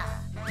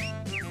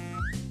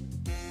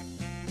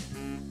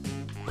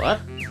 What?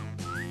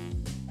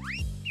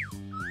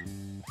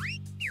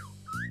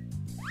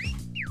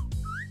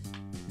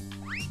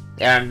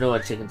 Yeah, I know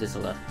I'm checking this a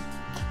lot.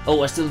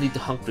 Oh, I still need the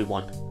hungry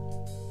one.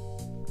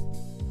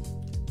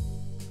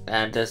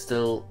 And there's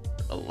still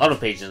a lot of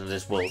pages in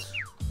this world.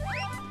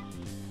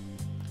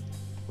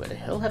 Where the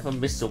hell have I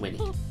missed so many?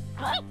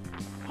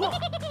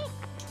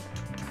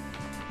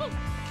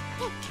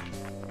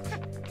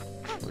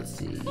 Let's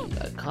see,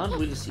 I can't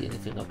really see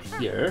anything up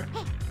here.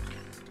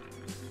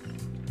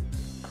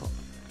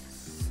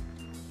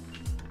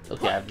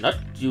 Okay, I've not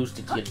used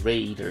the DNA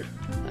either.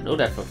 I know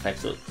that for a fact,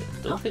 so I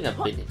don't think I've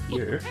been in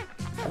here.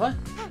 Have I?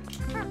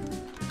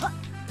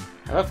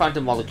 Have I found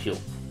the molecule?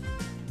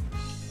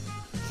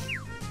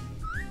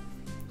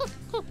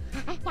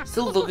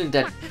 Still looking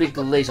that big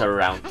laser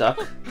around, Doc.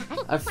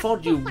 I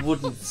thought you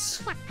wouldn't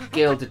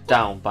scaled it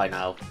down by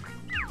now.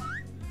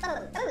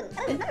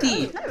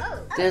 Indeed,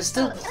 there's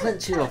still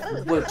plenty of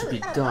work to be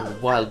done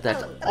while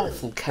that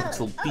awful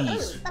capital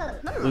Beast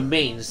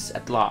remains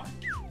at large.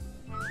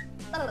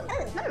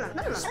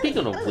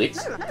 Speaking of which,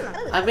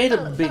 I made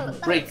a big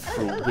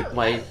breakthrough with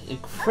my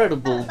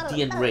incredible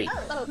DNA.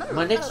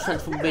 My next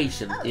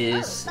transformation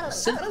is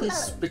simply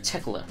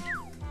spectacular.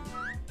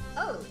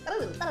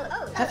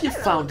 Have you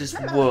found this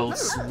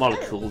world's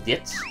molecule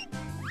yet?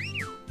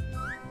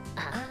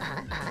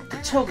 The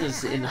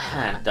token's in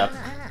hand, Doc.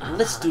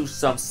 Let's do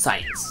some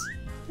science.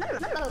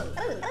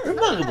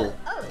 Remarkable!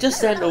 Just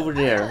stand over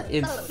there,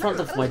 in front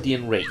of my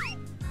DNA.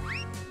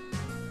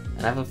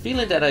 And I have a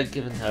feeling that I've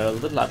given her a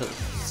little out of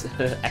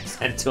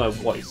accent to her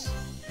voice.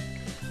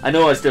 I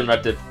know I'm still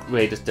not the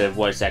greatest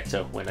voice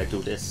actor when I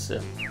do this,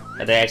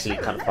 and I actually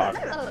kind of hard.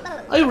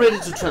 Are you ready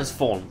to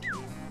transform?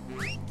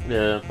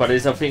 But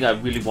it's something I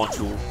really want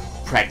to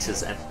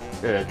practice and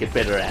get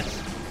better at.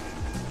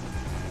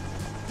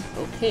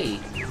 Okay.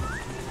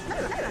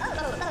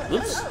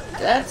 Oops,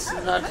 that's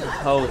not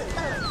how it...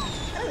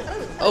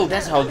 Oh,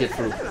 that's how I get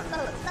through.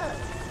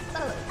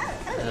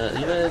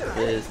 Elevate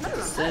is to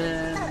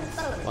descend.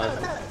 While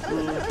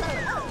through.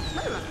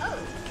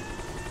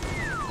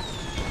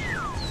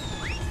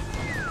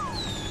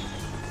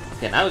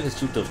 Okay, now we can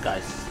shoot those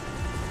guys.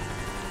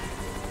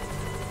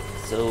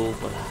 So,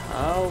 but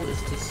how is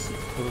this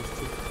supposed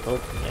to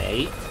help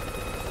me?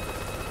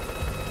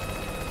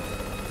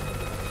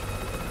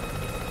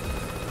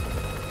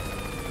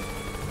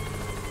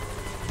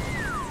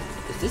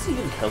 Is this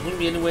even helping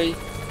me anyway?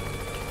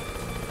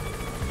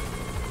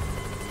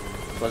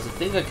 Because I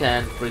think I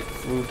can break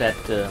through that,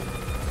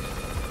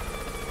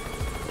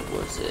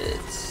 what was it?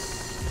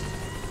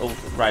 Oh,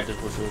 right,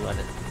 it was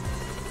right.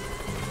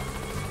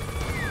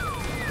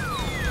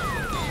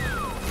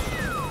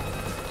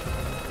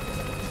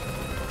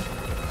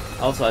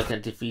 Also, I can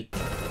defeat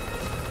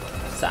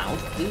sound.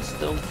 Please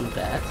don't do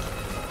that.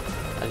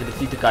 I can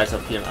defeat the guys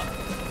up here now.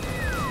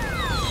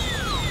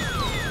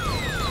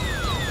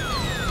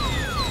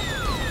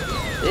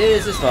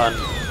 This is fun.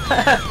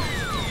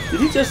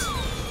 Did he just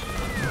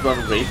run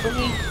away from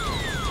me?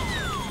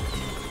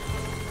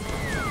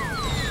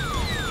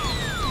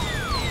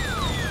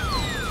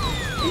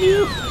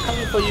 You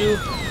coming for you?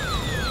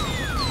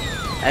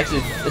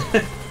 Actually,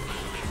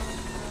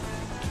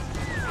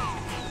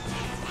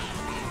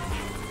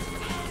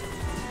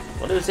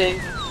 what are you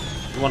saying?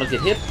 You want to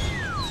get hit?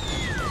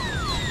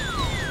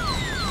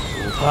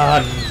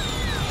 Run!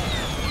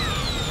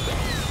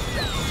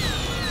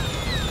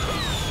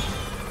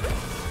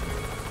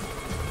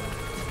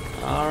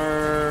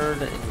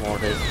 Ignore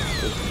this.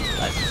 These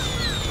guys.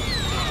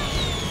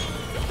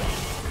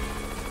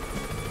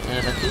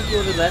 And I think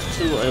you're the last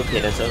two. Okay,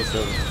 that's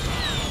also.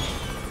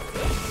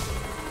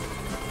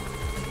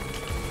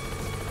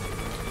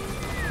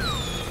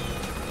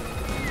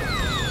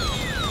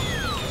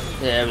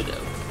 There we go.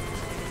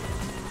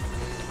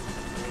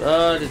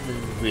 But it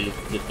didn't really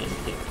give me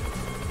anything.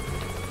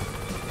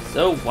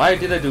 So why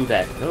did I do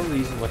that? No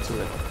reason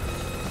whatsoever.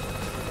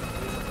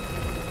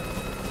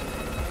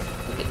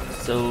 Okay,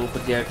 so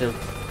but there to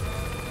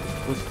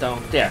push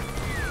down there.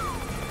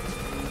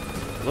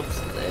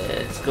 Whoops,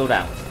 let's go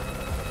down.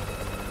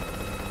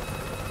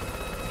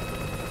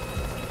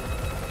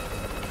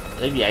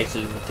 Maybe I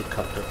actually need to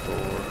counter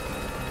for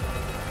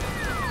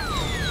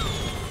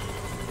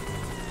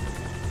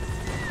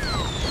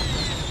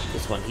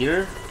this one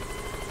here.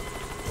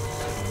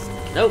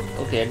 Nope,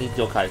 okay, I need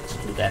Yokai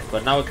to do that,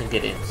 but now I can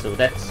get in, so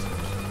that's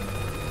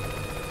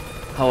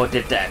how I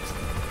did that.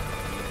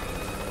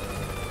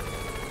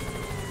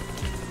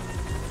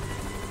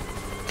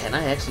 Can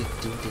I actually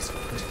do this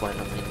while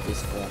I'm in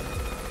this form?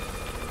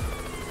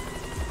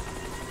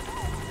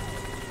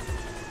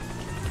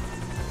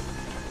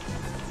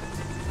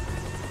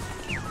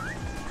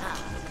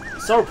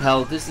 Sorry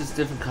pal, this is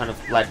different kind of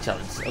light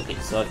challenge. Okay,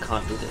 so I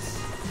can't do this.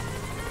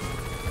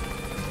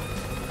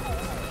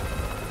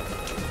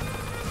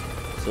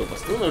 So I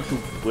still don't know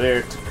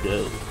where to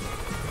go.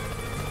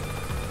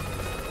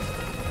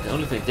 The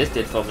only thing this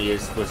did for me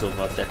is was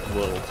over that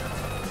world.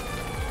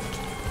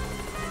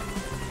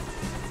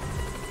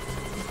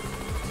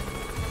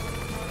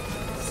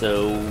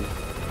 So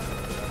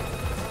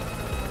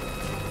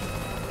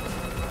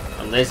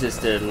unless it's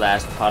the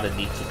last part I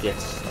need to get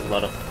a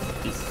lot of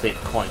these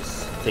fake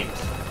coins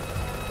things.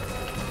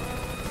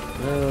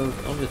 Well,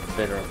 only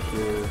better up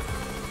here.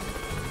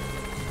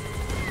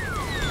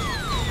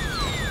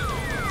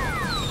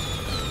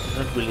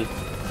 Not really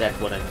that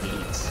what I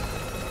need.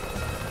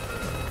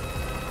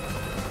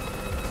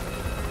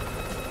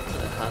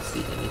 I can't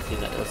see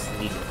anything else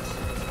needed.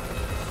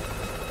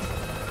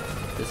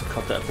 This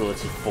counter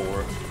ability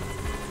 4.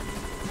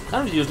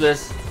 Kind of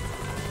useless.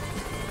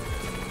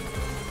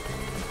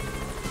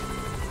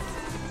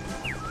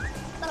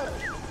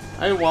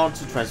 I want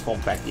to transform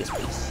back, yes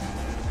please.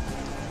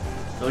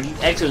 So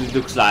it actually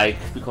looks like,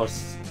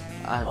 because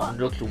I have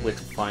no clue where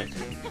to find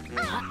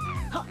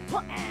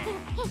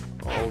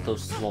all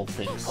those small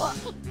things.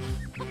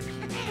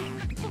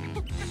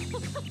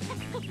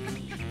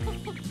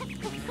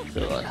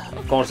 So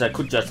of course I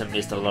could just have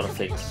missed a lot of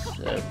things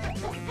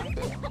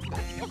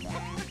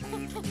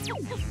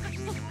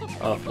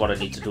of what I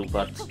need to do,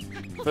 but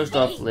first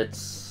off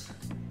let's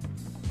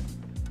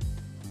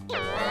go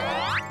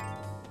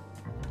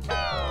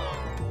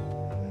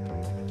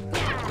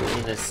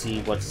in and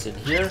see what's in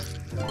here.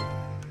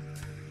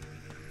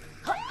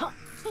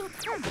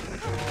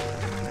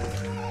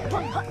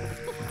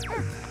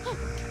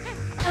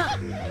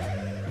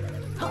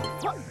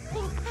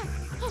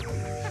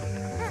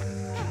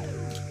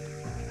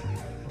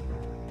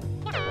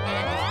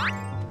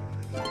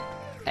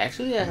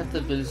 Actually, I have the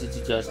ability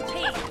to just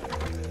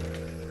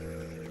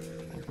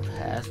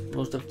pass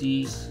most of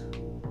these.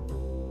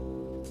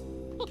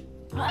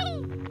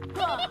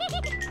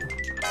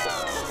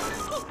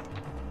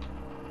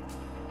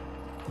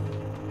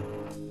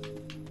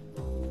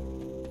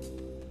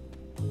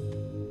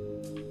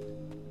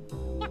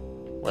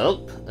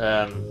 Well,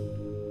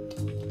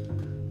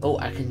 oh,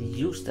 I can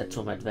use that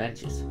to my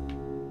advantage.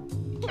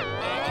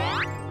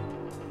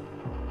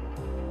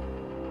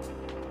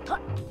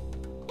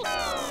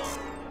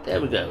 There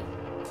we go.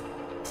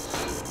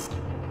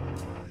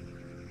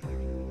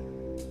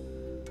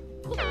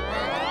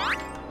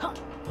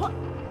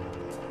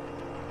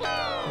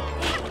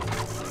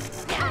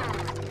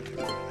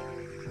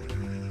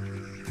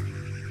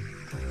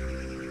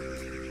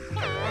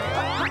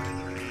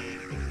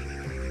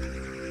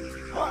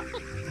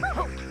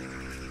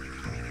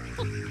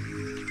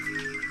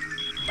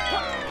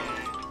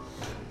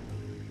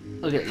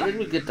 Okay, let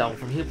me get down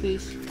from here,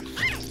 please.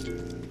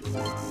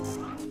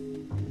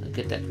 I'll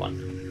get that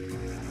one.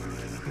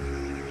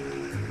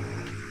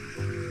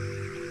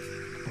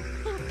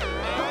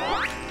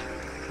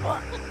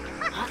 God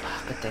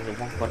dang it,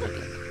 wrong button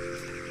again.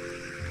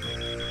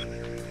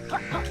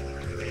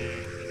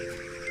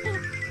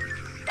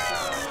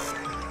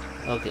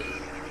 Okay.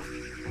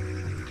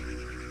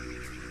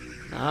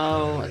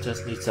 Now I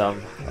just need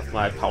some of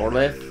my power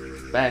left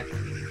back.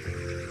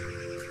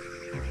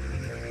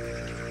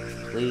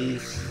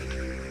 Please.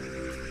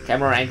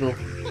 Camera angle.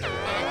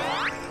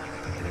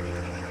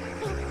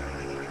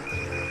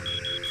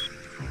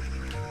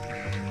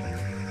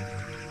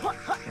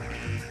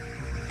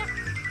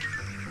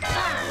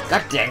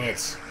 God dang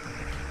it!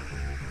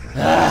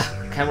 Ah,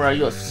 camera,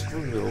 you're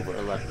screwing me over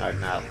a lot right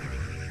now.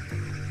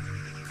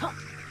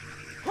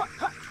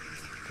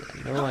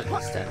 Okay, I know I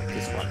can stand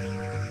this one.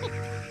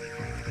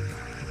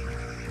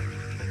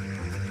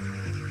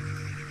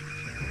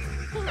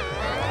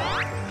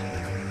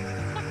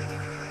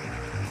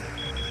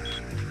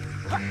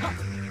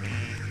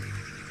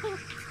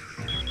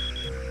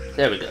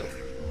 There we go.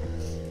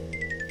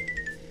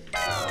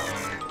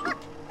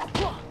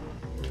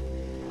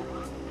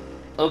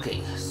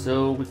 Okay,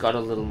 so we got a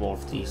little more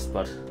of these,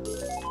 but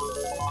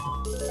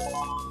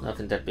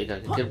nothing that big. I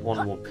can get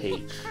one more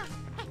page.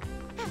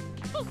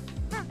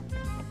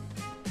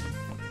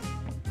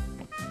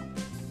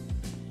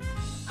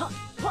 I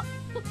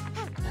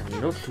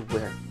have no clue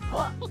where.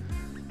 I'm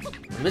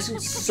missing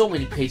so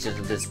many pages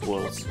in this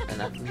world,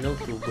 and I have no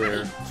clue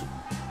where to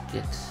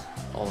get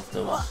all of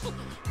those.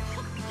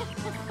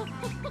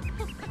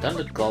 I've done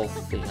the golf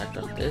thing, I've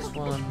done this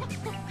one.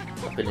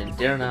 I've been in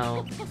there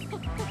now.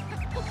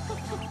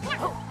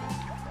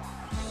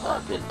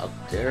 I've been up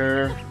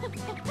there.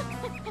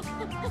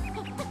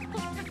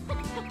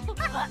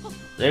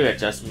 Maybe I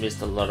just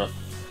missed a lot of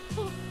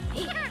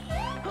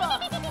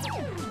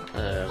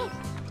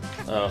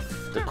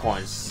the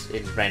coins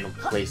in random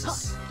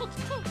places.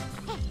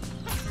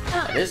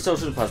 That is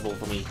totally possible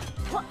for me.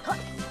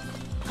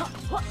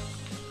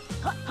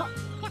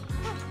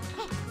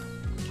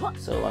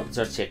 So I'll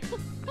just check.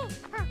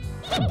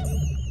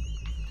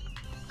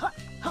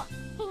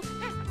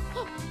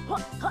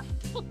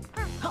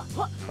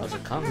 Because I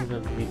can't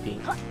remember me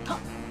being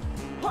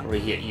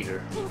right here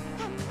either.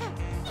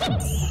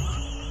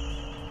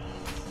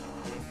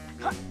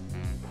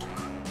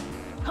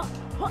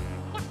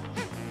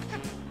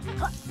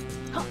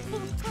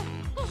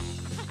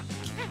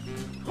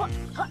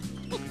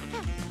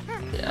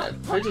 Yeah, I'm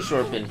pretty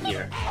sure I've been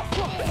here.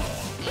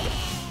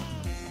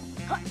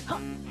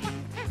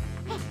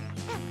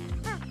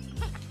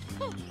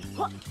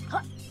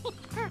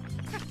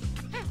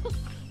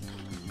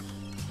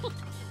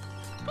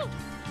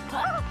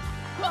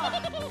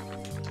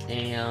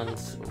 And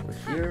over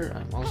here,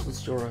 I'm also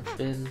sure I've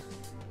been.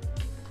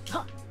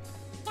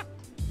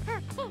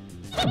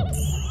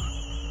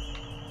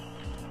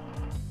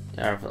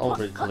 Yeah, I've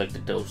already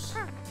collected those.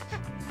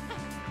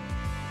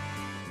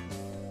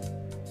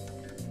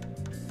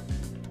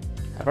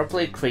 Have I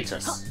played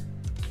Kratos?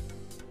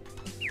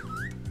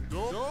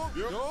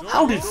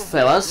 Howdy,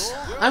 fellas!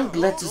 I'm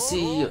glad to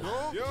see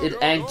it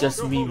ain't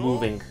just me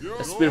moving.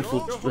 A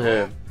spiritual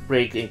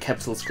break in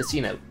Capital's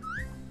casino.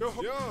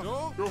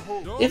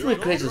 If my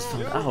Kratos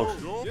found out,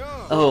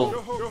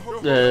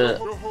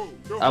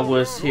 I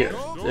was here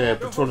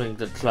patrolling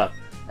the club,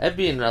 I'd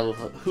be in a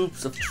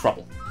hoops of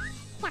trouble.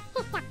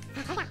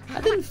 I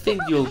didn't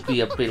think you'll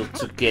be able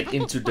to get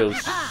into those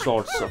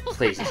sorts of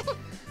places.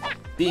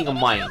 Being a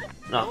mine,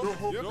 no,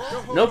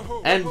 nope,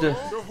 and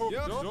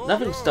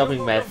nothing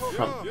stopping math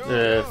from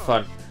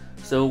fun.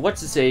 So what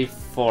to say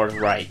for a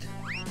ride?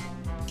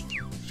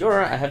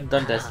 Sure, I haven't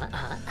done this.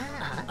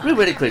 We're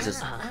ready,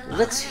 Kratos.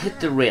 Let's hit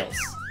the rails.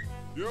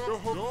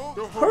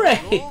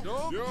 Hooray!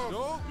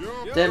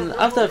 Then,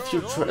 after a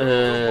few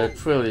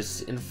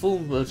trailers in full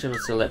version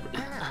of celebrity,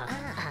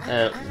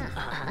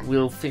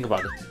 we'll think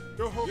about it.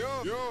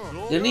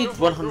 You need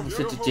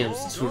 150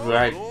 gems to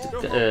ride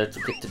to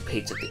get the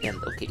page at the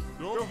end. Okay.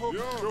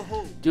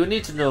 Do you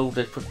need to know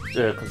the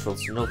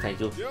controls? No, thank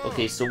you.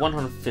 Okay, so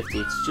 150.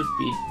 It should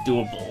be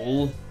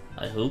doable.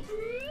 I hope.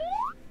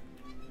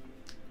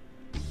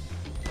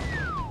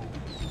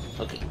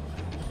 Okay.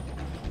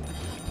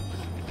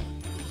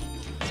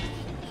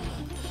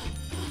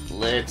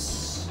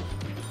 Let's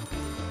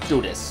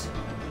do this.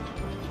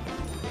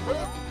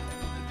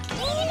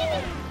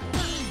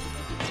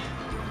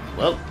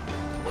 Well,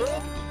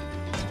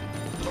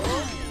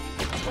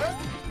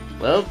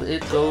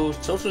 it goes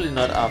totally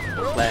not after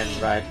the plan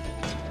right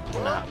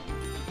now.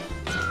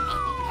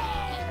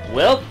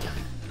 Well,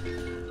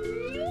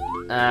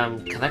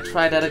 Can I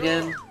try that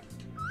again?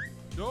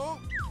 No.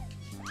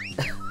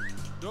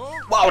 No.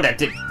 Wow, that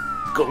did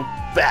go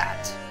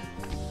bad.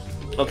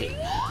 Okay.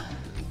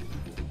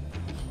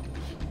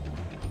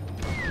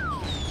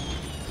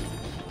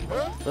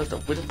 First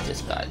up with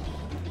this guy.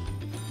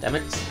 Damn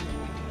it.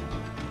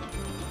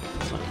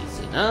 This one is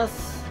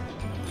enough.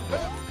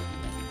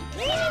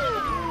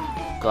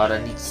 God,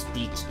 I need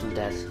speed to do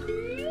that.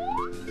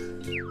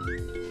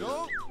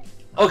 No.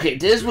 Okay,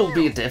 this will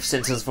be a death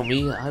sentence for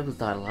me. I will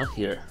die a lot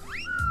here.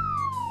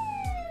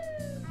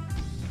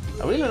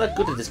 I'm really not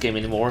good at this game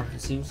anymore,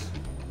 it seems.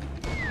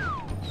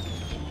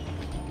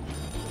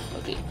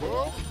 Okay.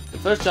 The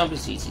first jump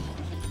is easy.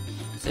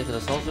 Second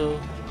is also...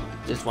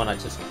 This one I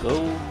just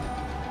go.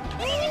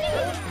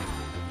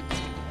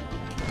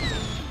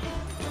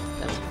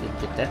 Then we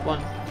can get that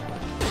one.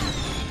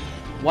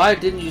 Why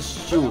didn't you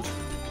shoot?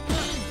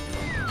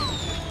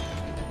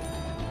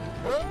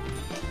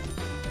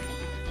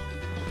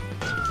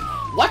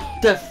 What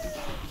the f...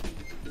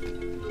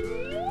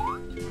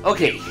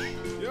 Okay.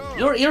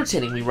 You're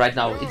irritating me right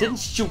now. It didn't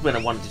shoot when I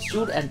wanted to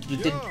shoot, and you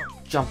didn't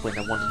jump when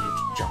I wanted you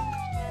to jump.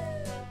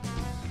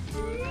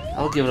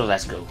 I'll give it a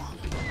last go.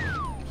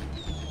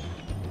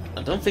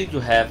 I don't think you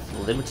have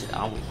limited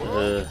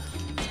armor,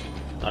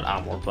 not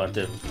armor, but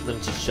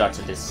limited shots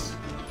in this.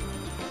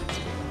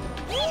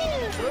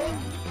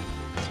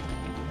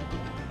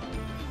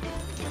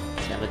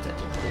 Damn it, that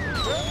didn't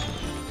go.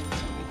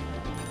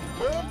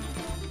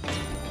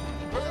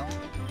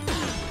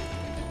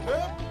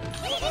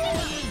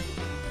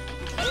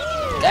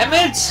 Damn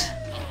it!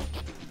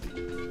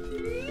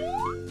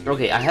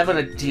 Okay, I have an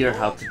idea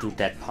how to do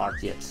that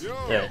part yet.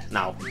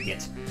 Now,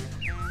 yet.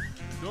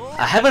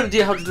 I have an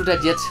idea how to do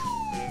that yet.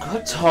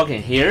 Good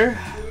talking here.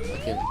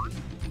 Okay.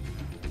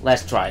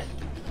 Let's try.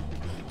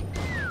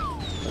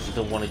 Because I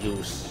don't want to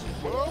use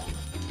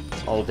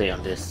all day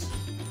on this.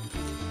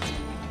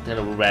 Then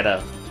I would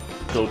rather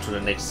go to the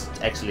next,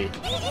 actually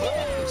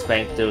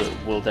expand the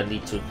world I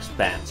need to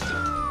expand.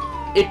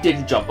 It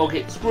didn't jump.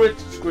 Okay, screw it,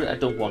 I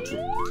don't want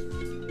to.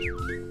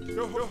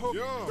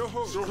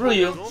 Screw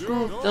you,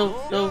 no.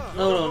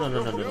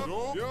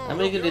 I'm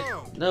making it,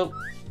 no.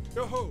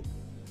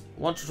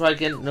 Want to try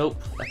again?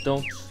 Nope, I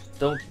don't,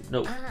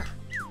 no.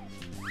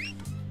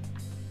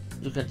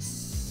 You can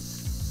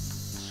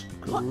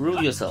screw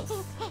yourself.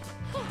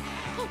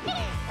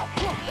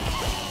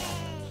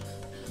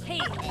 I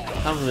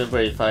can't remember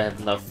if I have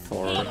enough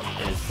for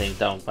anything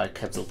down by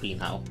capital B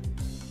now.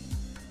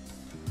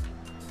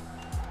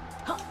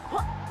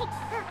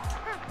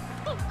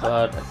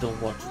 But I don't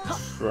want to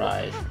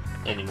try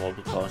anymore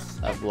because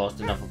I've lost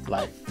enough of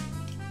life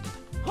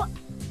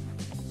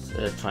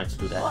trying to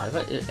do that. Have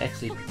I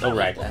actually... Oh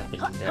right, I have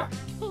been in there.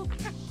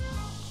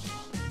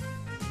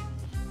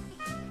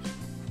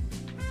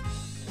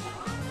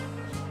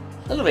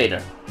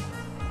 Elevator!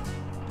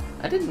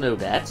 I didn't know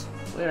that.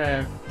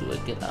 Where do I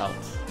get out?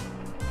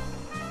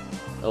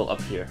 Oh,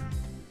 up here.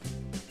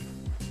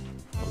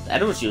 Well,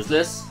 that was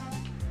useless.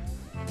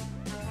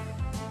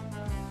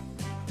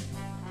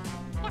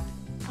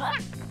 I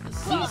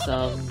see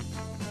some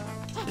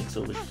things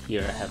over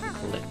here I haven't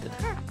collected.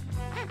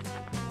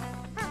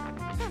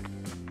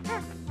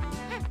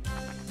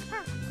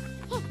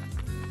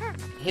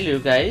 Hello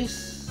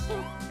guys.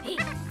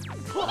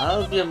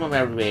 I'll be on my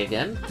merry way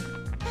again.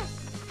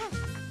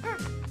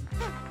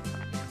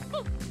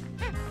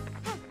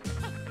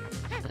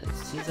 It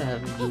seems I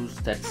haven't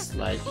used that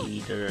slide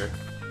either.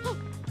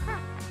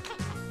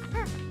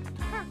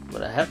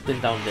 But I have been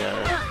down there.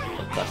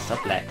 Oh god,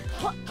 stop lag.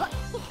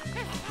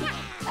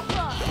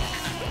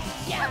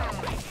 Yeah,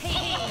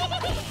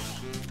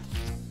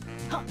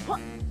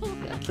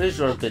 I'm pretty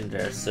sure I've been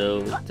there,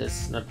 so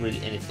there's not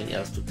really anything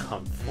else to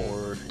come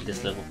for in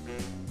this level.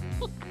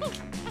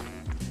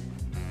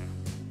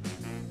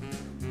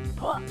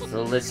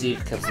 So let's see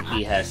if Captain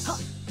B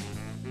has...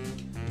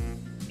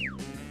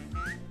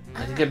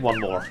 I can get one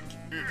more.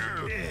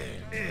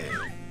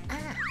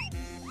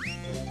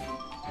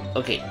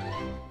 Okay,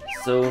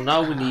 so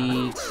now we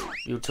need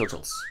new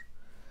totals.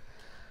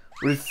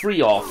 We're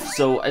 3 off,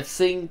 so I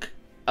think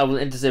I will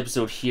end this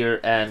episode here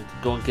and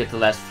go and get the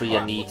last 3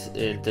 I need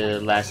in the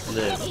last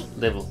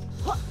level.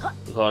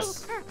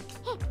 Because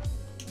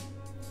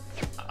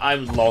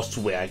I'm lost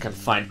to where I can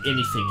find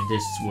anything in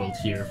this world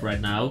here right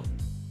now.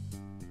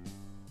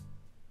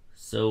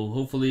 So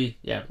hopefully,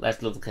 yeah,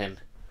 last level can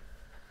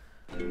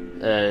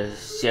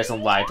share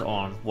some light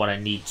on what I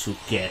need to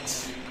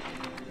get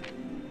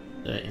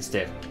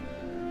instead.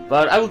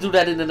 But I will do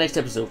that in the next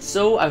episode.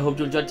 So I hope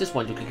you enjoyed this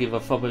one. You can give a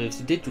thumbs up if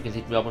you did. You can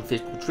hit me up on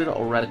Facebook, Twitter,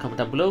 or write a comment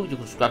down below. You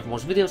can subscribe for more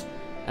videos.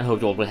 And I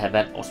hope you all will have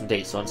an awesome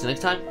day. So until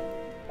next time,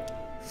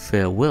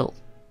 farewell.